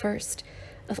capitalists at first,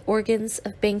 of organs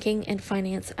of banking and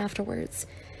finance afterwards,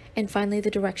 and finally the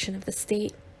direction of the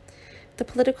state. The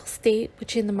political state,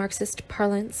 which in the Marxist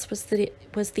parlance was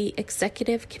the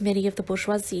executive committee of the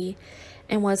bourgeoisie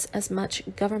and was as much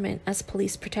government as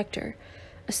police protector,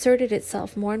 asserted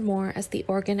itself more and more as the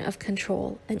organ of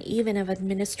control and even of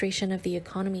administration of the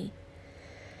economy.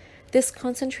 This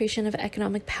concentration of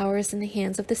economic powers in the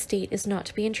hands of the state is not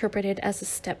to be interpreted as a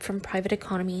step from private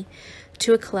economy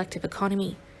to a collective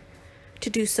economy. To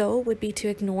do so would be to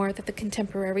ignore that the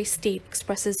contemporary state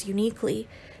expresses uniquely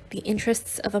the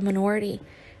interests of a minority,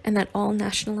 and that all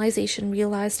nationalization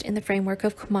realized in the framework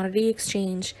of commodity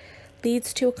exchange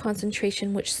leads to a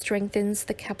concentration which strengthens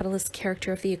the capitalist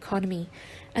character of the economy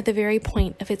at the very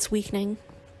point of its weakening.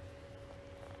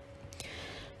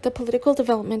 The political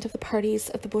development of the parties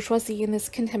of the bourgeoisie in this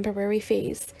contemporary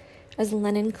phase, as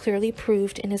Lenin clearly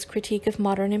proved in his critique of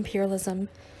modern imperialism,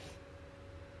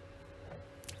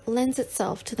 lends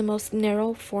itself to the most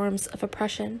narrow forms of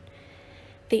oppression.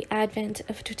 The advent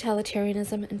of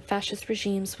totalitarianism and fascist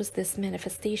regimes was this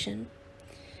manifestation.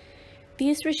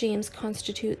 These regimes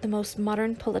constitute the most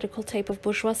modern political type of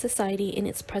bourgeois society in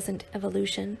its present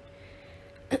evolution.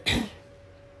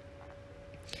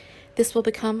 This will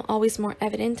become always more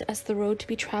evident as the road to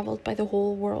be traveled by the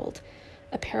whole world.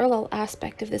 A parallel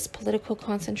aspect of this political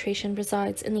concentration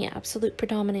resides in the absolute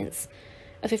predominance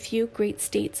of a few great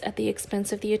states at the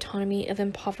expense of the autonomy of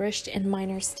impoverished and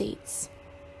minor states.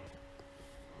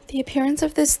 The appearance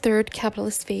of this third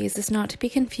capitalist phase is not to be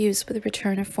confused with the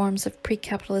return of forms of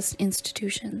pre-capitalist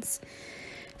institutions,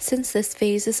 since this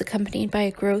phase is accompanied by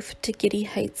a growth to giddy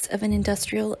heights of an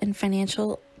industrial and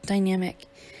financial dynamic,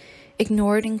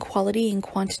 ignored in quality and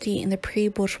quantity in the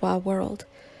pre-bourgeois world.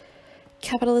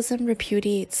 Capitalism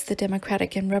repudiates the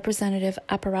democratic and representative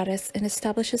apparatus and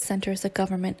establishes centers of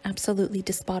government absolutely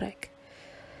despotic.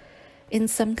 In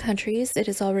some countries, it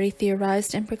has already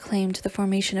theorized and proclaimed the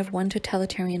formation of one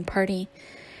totalitarian party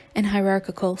and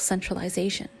hierarchical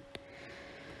centralization.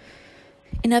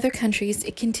 In other countries,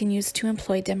 it continues to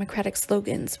employ democratic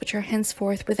slogans which are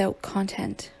henceforth without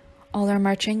content. All are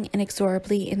marching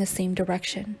inexorably in the same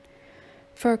direction.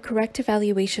 For a correct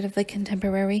evaluation of the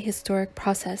contemporary historic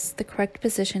process, the correct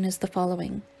position is the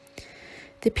following.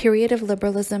 The period of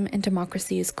liberalism and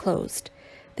democracy is closed.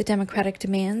 The democratic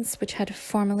demands, which had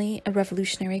formerly a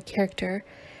revolutionary character,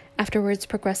 afterwards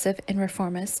progressive and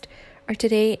reformist, are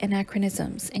today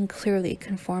anachronisms and clearly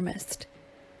conformist.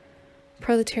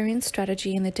 Proletarian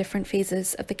strategy in the different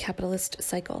phases of the capitalist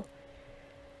cycle.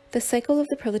 The cycle of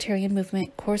the proletarian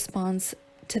movement corresponds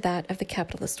to that of the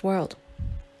capitalist world.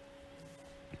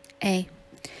 A.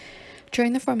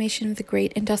 During the formation of the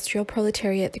great industrial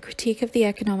proletariat, the critique of the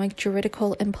economic,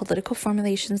 juridical, and political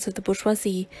formulations of the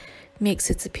bourgeoisie makes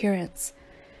its appearance.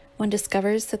 One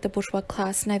discovers that the bourgeois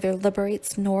class neither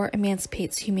liberates nor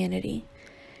emancipates humanity.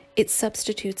 It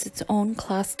substitutes its own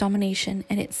class domination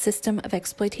and its system of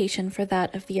exploitation for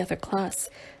that of the other class,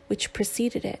 which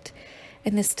preceded it,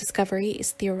 and this discovery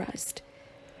is theorized.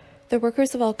 The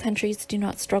workers of all countries do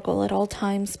not struggle at all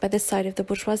times by the side of the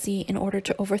bourgeoisie in order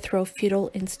to overthrow feudal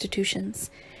institutions,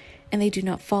 and they do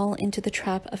not fall into the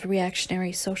trap of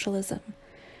reactionary socialism,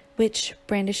 which,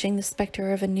 brandishing the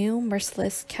specter of a new,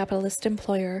 merciless capitalist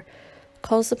employer,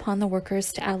 calls upon the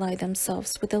workers to ally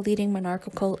themselves with the leading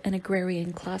monarchical and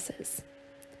agrarian classes.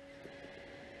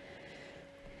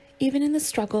 Even in the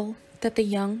struggle that the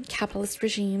young capitalist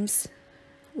regimes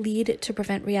lead to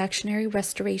prevent reactionary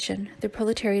restoration, the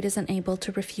proletariat is unable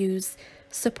to refuse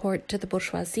support to the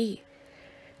bourgeoisie.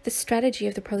 The strategy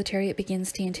of the proletariat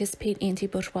begins to anticipate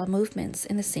anti-bourgeois movements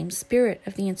in the same spirit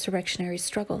of the insurrectionary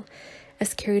struggle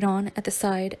as carried on at the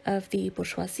side of the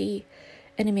bourgeoisie,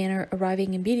 in a manner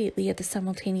arriving immediately at the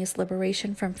simultaneous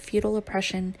liberation from feudal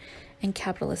oppression and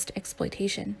capitalist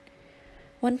exploitation.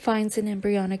 One finds an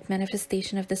embryonic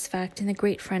manifestation of this fact in the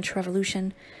Great French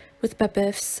Revolution, with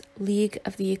Babeuf's League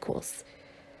of the Equals.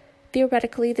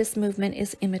 Theoretically, this movement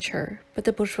is immature, but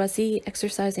the bourgeoisie,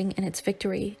 exercising in its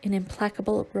victory an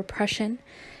implacable repression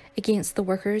against the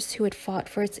workers who had fought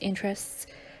for its interests,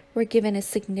 were given a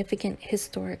significant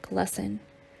historic lesson.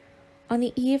 On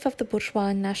the eve of the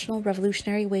bourgeois national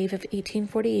revolutionary wave of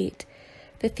 1848,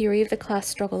 the theory of the class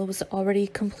struggle was already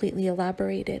completely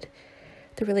elaborated.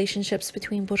 The relationships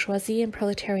between bourgeoisie and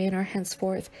proletarian are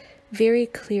henceforth very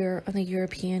clear on the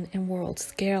European and world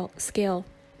scale.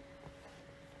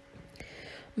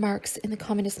 Marx, in the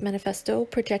Communist Manifesto,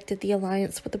 projected the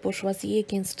alliance with the bourgeoisie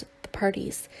against the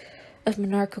parties of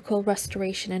monarchical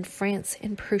restoration in France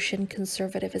and Prussian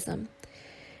conservatism,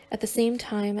 at the same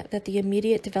time that the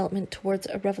immediate development towards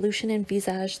a revolution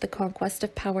envisaged the conquest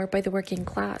of power by the working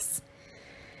class.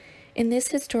 In this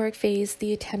historic phase,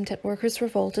 the attempt at workers'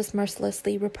 revolt is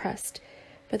mercilessly repressed,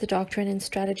 but the doctrine and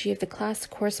strategy of the class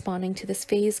corresponding to this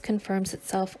phase confirms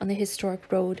itself on the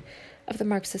historic road of the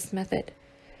Marxist method.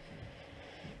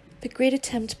 The great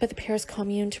attempt by the Paris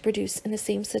Commune to produce in the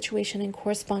same situation and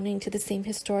corresponding to the same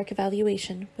historic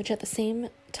evaluation, which at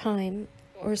the time,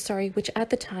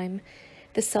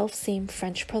 the self-same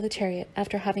French proletariat,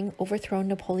 after having overthrown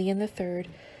Napoleon III,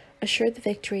 assured the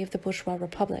victory of the bourgeois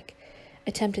republic,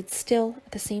 attempted still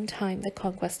at the same time the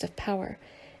conquest of power,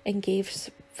 and gave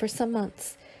for some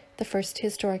months the first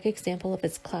historic example of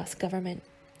its class government.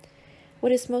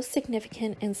 What is most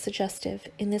significant and suggestive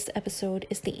in this episode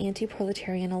is the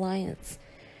anti-proletarian alliance,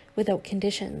 without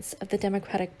conditions, of the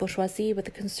democratic bourgeoisie with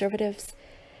the conservatives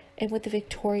and with the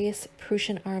victorious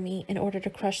Prussian army in order to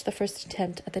crush the first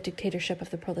attempt at the dictatorship of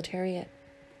the proletariat.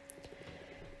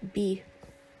 B.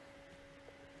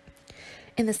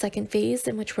 In the second phase,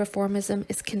 in which reformism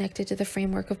is connected to the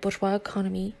framework of bourgeois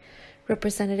economy,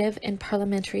 representative and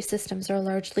parliamentary systems are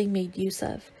largely made use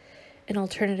of. An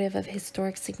alternative of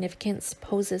historic significance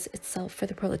poses itself for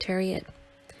the proletariat.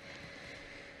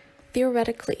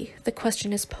 Theoretically, the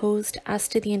question is posed as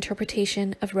to the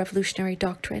interpretation of revolutionary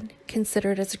doctrine,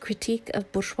 considered as a critique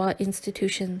of bourgeois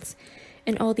institutions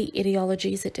and all the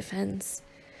ideologies it defends.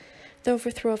 The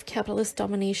overthrow of capitalist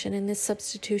domination and the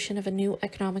substitution of a new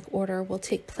economic order will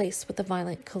take place with a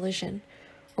violent collision,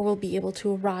 or will be able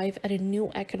to arrive at a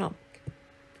new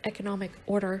economic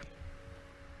order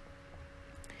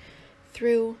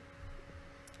through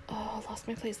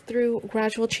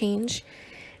gradual change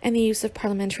and the use of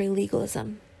parliamentary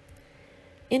legalism.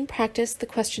 In practice, the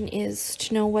question is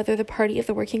to know whether the party of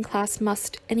the working class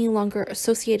must any longer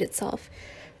associate itself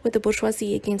with the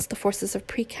bourgeoisie against the forces of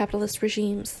pre-capitalist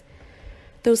regimes.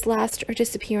 Those last are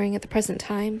disappearing at the present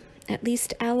time, at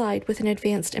least allied with an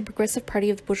advanced and progressive party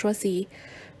of the bourgeoisie,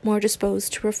 more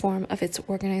disposed to reform of its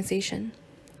organization.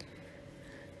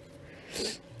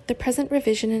 The present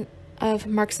revision of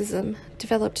Marxism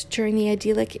developed during the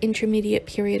idyllic intermediate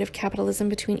period of capitalism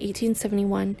between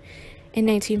 1871 and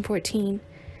 1914.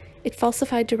 It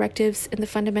falsified directives in the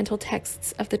fundamental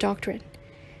texts of the doctrine.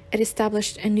 It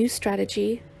established a new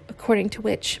strategy, according to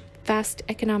which vast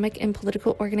economic and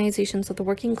political organizations of the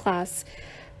working class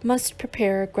must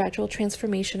prepare a gradual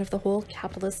transformation of the whole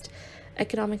capitalist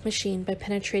economic machine by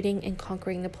penetrating and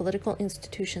conquering the political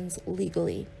institutions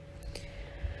legally.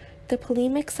 The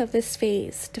polemics of this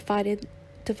phase divided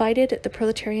the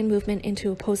proletarian movement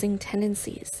into opposing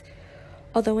tendencies.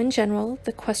 Although in general,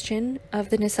 the question of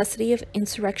the necessity of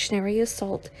insurrectionary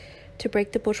assault to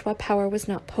break the bourgeois power was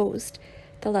not posed,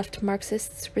 the left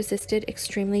Marxists resisted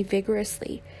extremely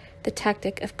vigorously the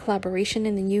tactic of collaboration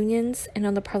in the unions and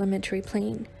on the parliamentary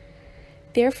plane.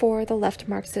 Therefore, the left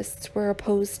Marxists were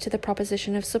opposed to the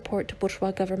proposition of support to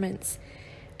bourgeois governments,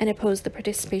 and opposed the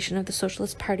participation of the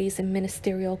socialist parties in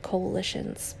ministerial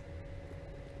coalitions.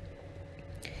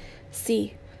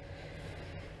 C.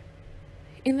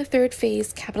 In the third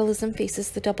phase, capitalism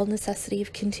faces the double necessity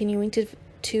of continuing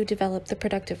to develop the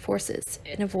productive forces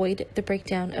and avoid the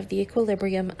breakdown of the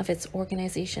equilibrium of its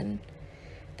organization.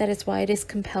 That is why it is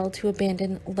compelled to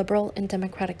abandon liberal and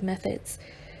democratic methods,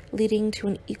 leading to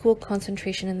an equal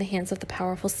concentration in the hands of the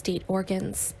powerful state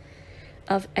organs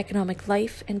of economic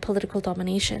life and political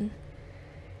domination.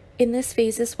 In this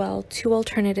phase as well, two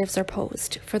alternatives are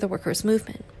posed for the workers'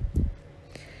 movement.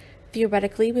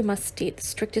 Theoretically, we must state the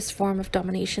strictest form of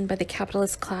domination by the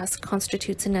capitalist class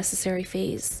constitutes a necessary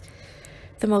phase,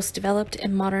 the most developed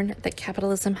and modern that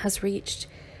capitalism has reached,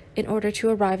 in order to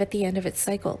arrive at the end of its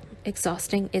cycle,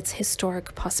 exhausting its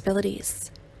historic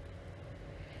possibilities.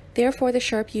 Therefore, the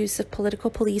sharp use of political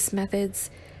police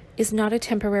methods is not a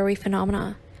temporary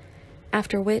phenomena,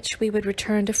 after which we would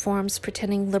return to forms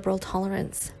pretending liberal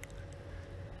tolerance.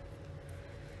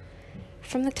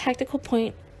 From the tactical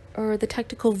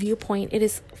viewpoint, it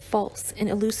is false and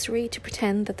illusory to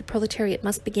pretend that the proletariat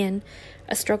must begin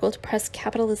a struggle to press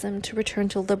capitalism to return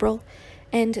to liberal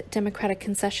and democratic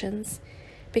concessions,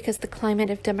 because the climate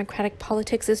of democratic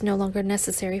politics is no longer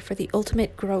necessary for the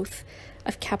ultimate growth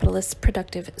of capitalist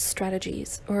productive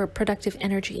strategies or productive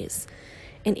energies,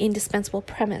 an indispensable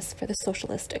premise for the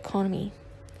socialist economy.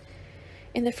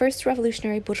 In the first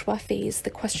revolutionary bourgeois phase,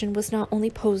 the question was not only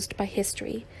posed by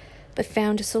history, but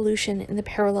found a solution in the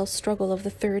parallel struggle of the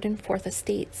third and fourth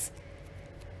estates,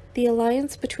 the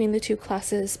alliance between the two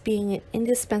classes being an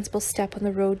indispensable step on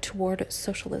the road toward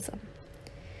socialism.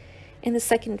 In the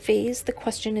second phase, the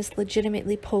question is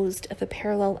legitimately posed of the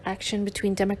parallel action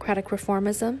between democratic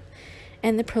reformism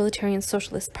and the proletarian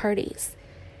socialist parties.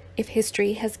 If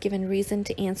history has given reason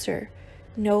to answer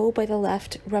no by the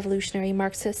left revolutionary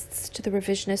Marxists to the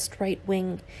revisionist right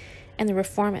wing and the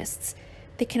reformists,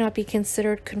 They cannot be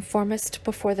considered conformist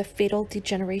before the fatal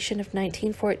degeneration of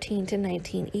 1914 to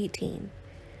 1918.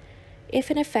 If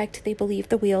in effect they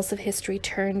believed the wheels of history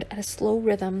turned at a slow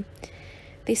rhythm,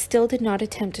 they still did not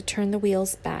attempt to turn the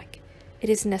wheels back.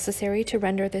 It is necessary to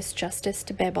render this justice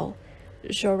to Bebel,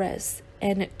 Jaurès,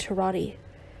 and Turati.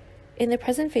 In the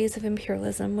present phase of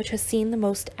imperialism, which has seen the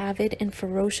most avid and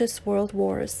ferocious world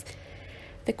wars,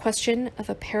 the question of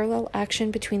a parallel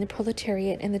action between the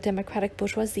proletariat and the democratic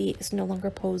bourgeoisie is no longer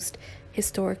posed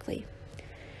historically.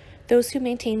 Those who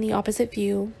maintain the opposite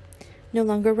view no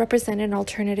longer represent an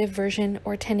alternative version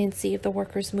or tendency of the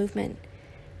workers' movement.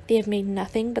 They have made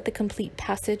nothing but the complete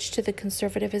passage to the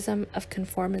conservatism of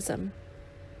conformism.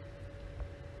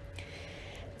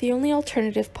 The only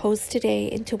alternative posed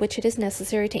today into which it is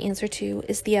necessary to answer to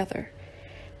is the other.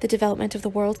 The development of the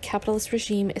world capitalist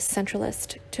regime is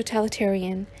centralist,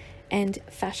 totalitarian, and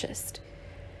fascist.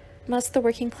 Must the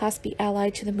working class be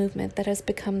allied to the movement that has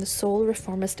become the sole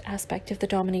reformist aspect of the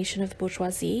domination of the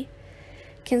bourgeoisie?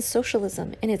 Can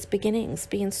socialism in its beginnings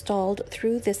be installed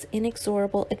through this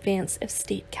inexorable advance of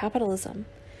state capitalism?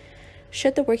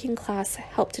 Should the working class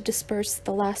help to disperse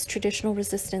the last traditional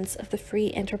resistance of the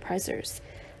free enterprisers,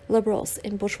 liberals,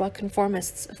 and bourgeois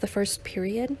conformists of the first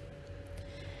period?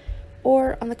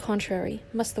 Or, on the contrary,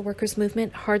 must the workers'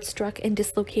 movement, hard-struck and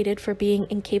dislocated for being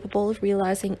incapable of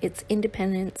realizing its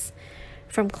independence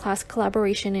from class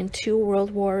collaboration in 2 world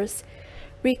wars,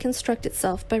 reconstruct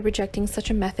itself by rejecting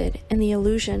such a method and the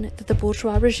illusion that the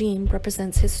bourgeois regime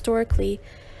represents historically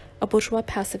a bourgeois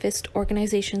pacifist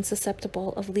organization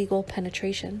susceptible of legal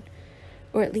penetration,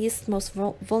 or at least most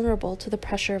vulnerable to the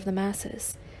pressure of the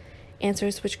masses,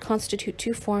 answers which constitute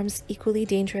 2 forms equally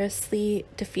dangerously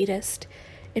defeatist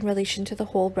in relation to the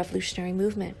whole revolutionary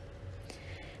movement.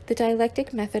 The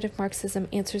dialectic method of Marxism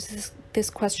answers this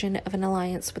question of an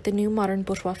alliance with the new modern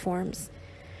bourgeois forms,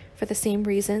 for the same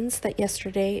reasons that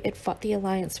yesterday it fought the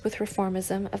alliance with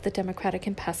reformism of the democratic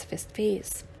and pacifist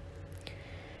phase.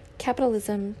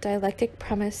 Capitalism, dialectic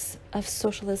premise of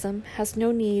socialism, has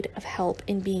no need of help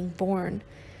in being born,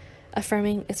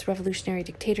 affirming its revolutionary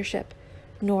dictatorship,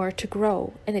 nor to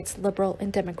grow in its liberal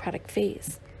and democratic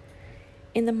phase.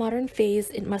 In the modern phase,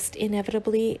 it must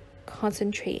inevitably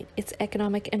concentrate its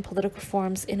economic and political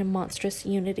forms in a monstrous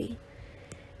unity.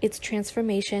 Its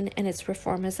transformation and its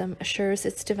reformism assures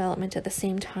its development at the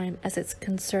same time as its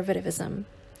conservatism.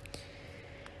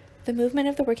 The movement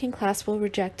of the working class will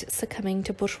reject succumbing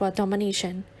to bourgeois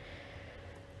domination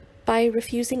by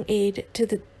refusing aid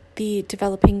to the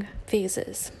developing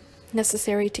phases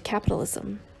necessary to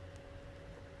capitalism.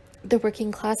 The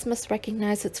working class must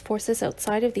recognize its forces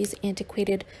outside of these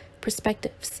antiquated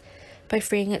perspectives by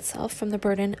freeing itself from the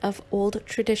burden of old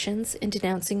traditions and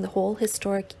denouncing the whole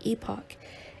historic epoch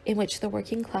in which the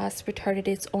working class retarded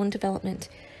its own development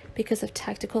because of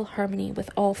tactical harmony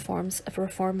with all forms of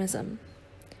reformism.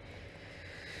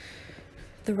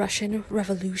 The Russian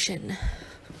Revolution.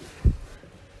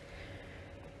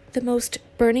 The most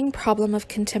burning problem of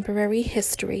contemporary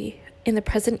history in the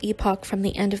present epoch from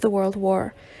the end of the World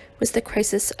War was the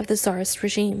crisis of the Tsarist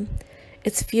regime,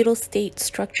 its feudal state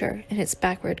structure, and its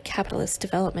backward capitalist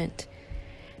development.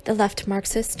 The left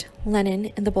Marxist,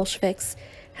 Lenin, and the Bolsheviks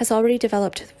has already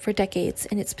developed for decades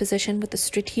in its position with the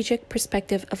strategic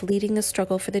perspective of leading the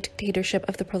struggle for the dictatorship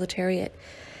of the proletariat,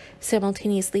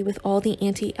 simultaneously with all the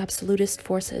anti-absolutist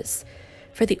forces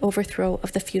for the overthrow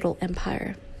of the feudal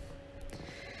empire.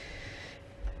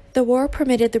 The war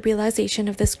permitted the realization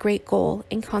of this great goal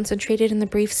and concentrated in the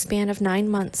brief span of 9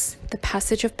 months the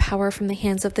passage of power from the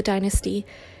hands of the dynasty,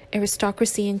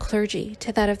 aristocracy, and clergy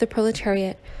to that of the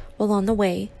proletariat, while on the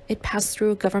way it passed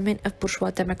through a government of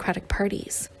bourgeois democratic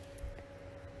parties.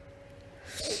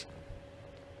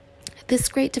 This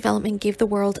great development gave the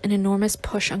world an enormous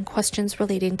push on questions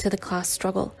relating to the class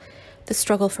struggle, the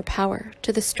struggle for power,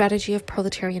 to the strategy of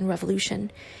proletarian revolution,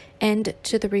 and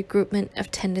to the regroupment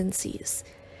of tendencies.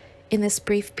 In this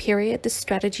brief period, the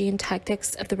strategy and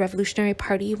tactics of the Revolutionary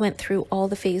Party went through all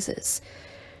the phases.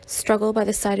 Struggle by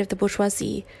the side of the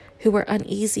bourgeoisie, who were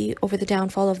uneasy over the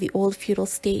downfall of the old feudal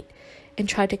state and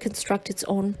tried to construct its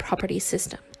own property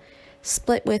system.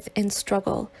 Split with and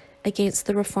struggle against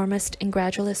the reformist and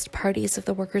gradualist parties of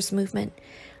the workers' movement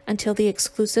until the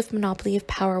exclusive monopoly of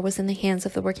power was in the hands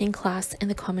of the working class and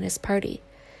the Communist Party.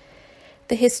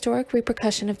 The historic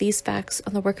repercussion of these facts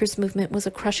on the workers' movement was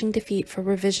a crushing defeat for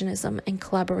revisionism and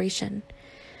collaboration.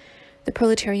 The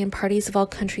proletarian parties of all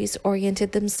countries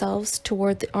oriented themselves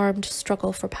toward the armed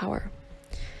struggle for power.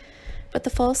 But the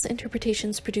false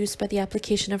interpretations produced by the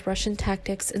application of Russian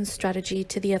tactics and strategy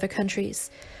to the other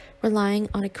countries, relying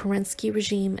on a Kerensky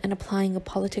regime and applying a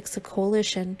politics of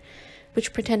coalition,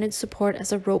 which pretended support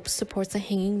as a rope supports a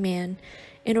hanging man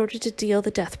in order to deal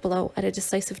the death blow at a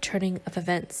decisive turning of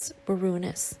events, were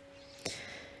ruinous.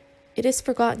 It is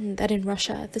forgotten that in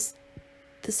Russia,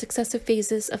 the successive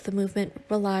phases of the movement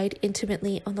relied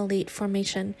intimately on the late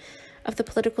formation of the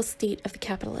political state of the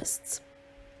capitalists.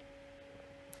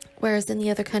 Whereas in the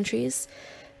other countries,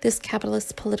 this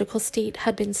capitalist political state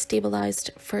had been stabilized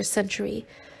for a century,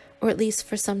 or at least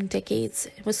for some decades.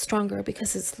 It was stronger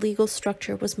because its legal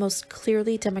structure was most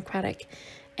clearly democratic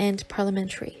and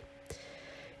parliamentary.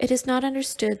 It is not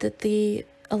understood that the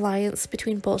alliance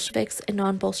between Bolsheviks and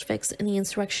non-Bolsheviks in the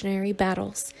insurrectionary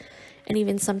battles, and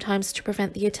even sometimes to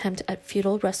prevent the attempt at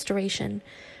feudal restoration,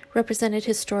 represented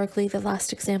historically the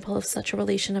last example of such a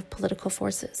relation of political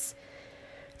forces.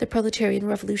 The proletarian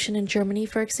revolution in Germany,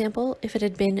 for example, if it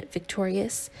had been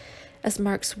victorious, as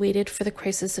Marx waited for the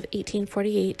crisis of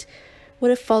 1848, would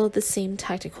have followed the same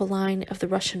tactical line of the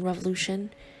Russian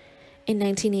Revolution. In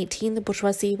 1918, the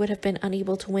bourgeoisie would have been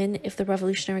unable to win if the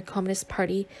Revolutionary Communist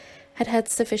Party had had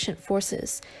sufficient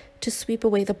forces to sweep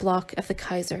away the bloc of the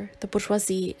Kaiser, the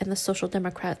bourgeoisie, and the Social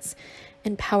Democrats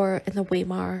in power in the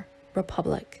Weimar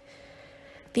Republic.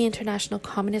 The international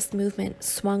communist movement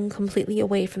swung completely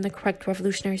away from the correct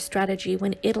revolutionary strategy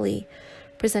when Italy,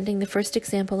 presenting the first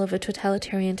example of a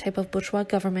totalitarian type of bourgeois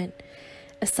government,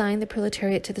 assigned the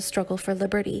proletariat to the struggle for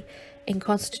liberty and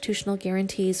constitutional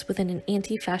guarantees within an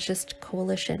anti-fascist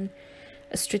coalition,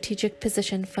 a strategic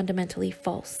position fundamentally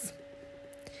false.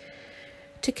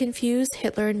 To confuse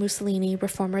Hitler and Mussolini,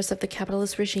 reformers of the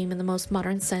capitalist regime in the most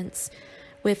modern sense,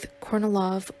 with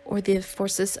Kornilov or the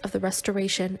forces of the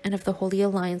Restoration and of the Holy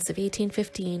Alliance of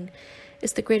 1815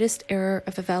 is the greatest error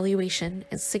of evaluation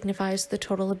and signifies the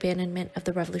total abandonment of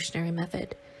the revolutionary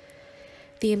method.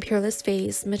 The imperialist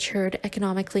phase, matured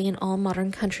economically in all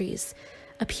modern countries,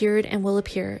 appeared and will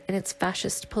appear in its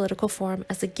fascist political form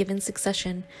as a given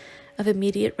succession of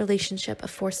immediate relationship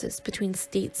of forces between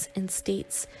states and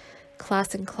states,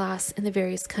 class and class in the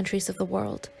various countries of the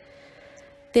world.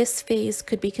 This phase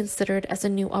could be considered as a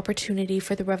new opportunity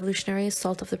for the revolutionary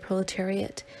assault of the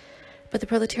proletariat, but the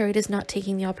proletariat is not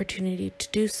taking the opportunity to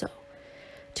do so.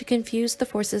 To confuse the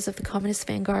forces of the communist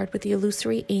vanguard with the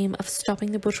illusory aim of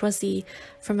stopping the bourgeoisie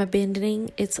from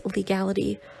abandoning its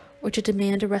legality or to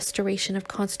demand a restoration of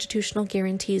constitutional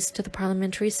guarantees to the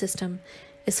parliamentary system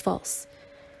is false.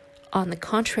 On the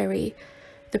contrary,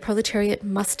 the proletariat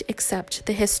must accept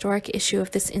the historic issue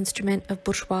of this instrument of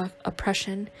bourgeois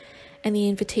oppression and the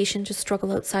invitation to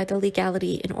struggle outside the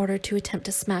legality in order to attempt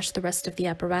to smash the rest of the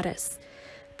apparatus,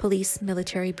 police,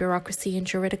 military, bureaucracy, and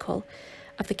juridical,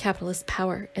 of the capitalist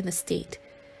power in the state.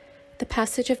 The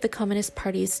passage of the Communist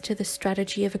parties to the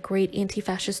strategy of a great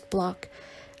anti-fascist bloc,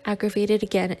 aggravated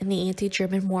again in the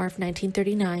anti-German War of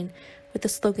 1939 with the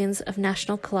slogans of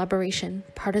national collaboration,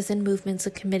 partisan movements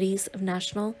and committees of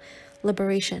national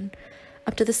liberation,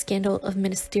 up to the scandal of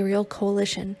ministerial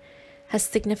coalition, has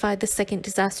signified the second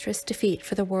disastrous defeat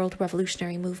for the world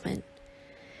revolutionary movement.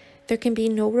 There can be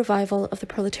no revival of the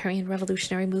proletarian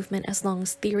revolutionary movement as long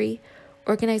as theory,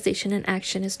 organization, and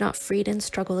action is not freed in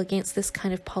struggle against this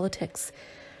kind of politics,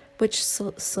 which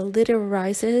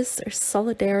solidarizes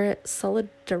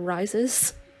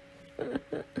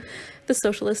the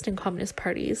socialist and communist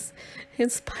parties,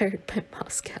 inspired by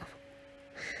Moscow.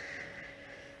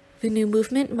 The new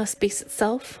movement must base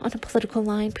itself on a political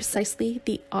line precisely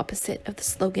the opposite of the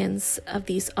slogans of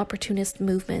these opportunist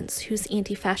movements whose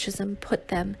anti-fascism put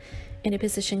them in a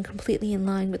position completely in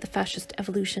line with the fascist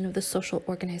evolution of the social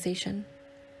organization.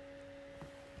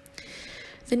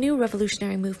 The new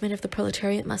revolutionary movement of the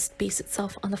proletariat must base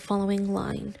itself on the following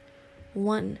line.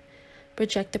 1.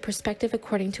 Reject the perspective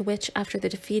according to which, after the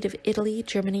defeat of Italy,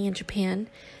 Germany, and Japan,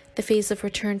 the phase of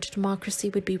return to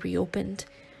democracy would be reopened.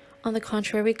 On the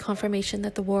contrary, confirmation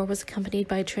that the war was accompanied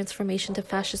by a transformation to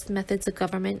fascist methods of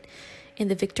government in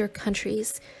the victor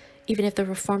countries, even if the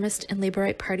reformist and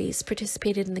laborite parties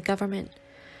participated in the government,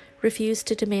 refused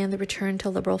to demand the return to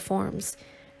liberal forms,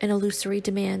 an illusory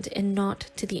demand and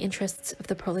not to the interests of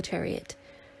the proletariat.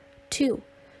 2.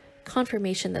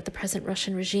 Confirmation that the present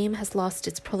Russian regime has lost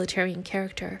its proletarian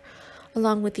character,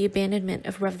 along with the abandonment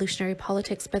of revolutionary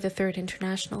politics by the Third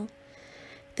International.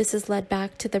 This has led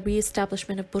back to the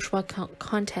re-establishment of bourgeois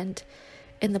content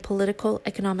in the political,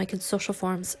 economic, and social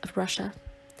forms of Russia.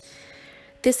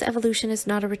 This evolution is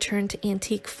not a return to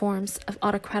antique forms of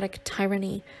autocratic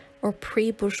tyranny or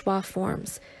pre-bourgeois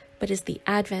forms, but is the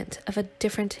advent of a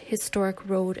different historic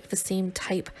road of the same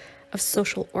type of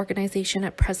social organization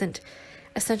at present,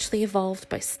 essentially evolved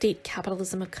by state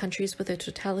capitalism of countries with a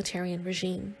totalitarian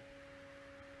regime.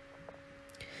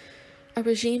 A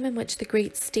regime in which the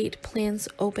great state plans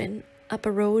open up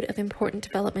a road of important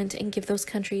development and give those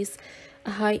countries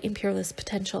a high imperialist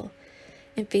potential.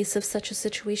 In face of such a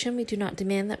situation, we do not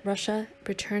demand that Russia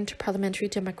return to parliamentary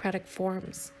democratic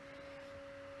forms,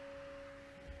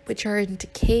 which are in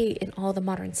decay in all the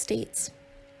modern states.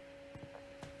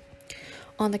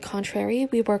 On the contrary,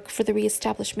 we work for the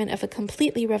re-establishment of a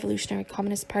completely revolutionary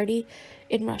Communist Party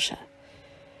in Russia.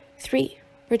 3.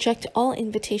 Reject all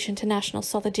invitation to national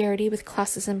solidarity with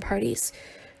classes and parties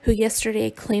who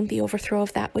yesterday claimed the overthrow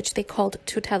of that which they called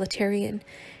totalitarian,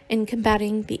 in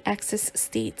combating the Axis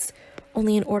states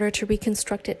only in order to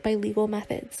reconstruct it by legal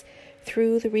methods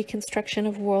through the reconstruction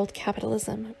of world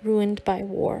capitalism ruined by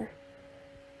war,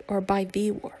 or by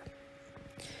the war.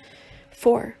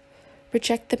 4.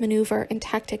 Reject the maneuver and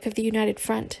tactic of the United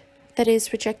Front, that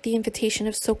is, reject the invitation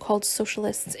of so-called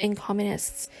socialists and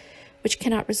communists, which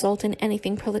cannot result in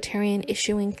anything proletarian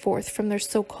issuing forth from their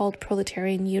so-called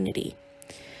proletarian unity.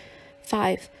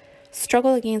 5.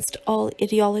 Struggle against all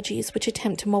ideologies which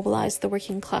attempt to mobilize the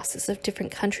working classes of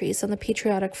different countries on the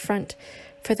patriotic front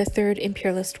for the Third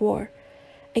Imperialist War,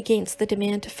 against the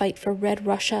demand to fight for Red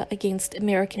Russia against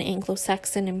American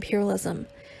Anglo-Saxon imperialism,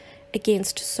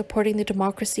 against supporting the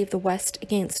democracy of the West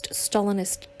against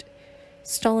Stalinist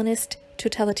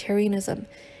totalitarianism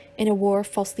in a war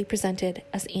falsely presented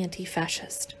as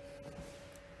anti-fascist.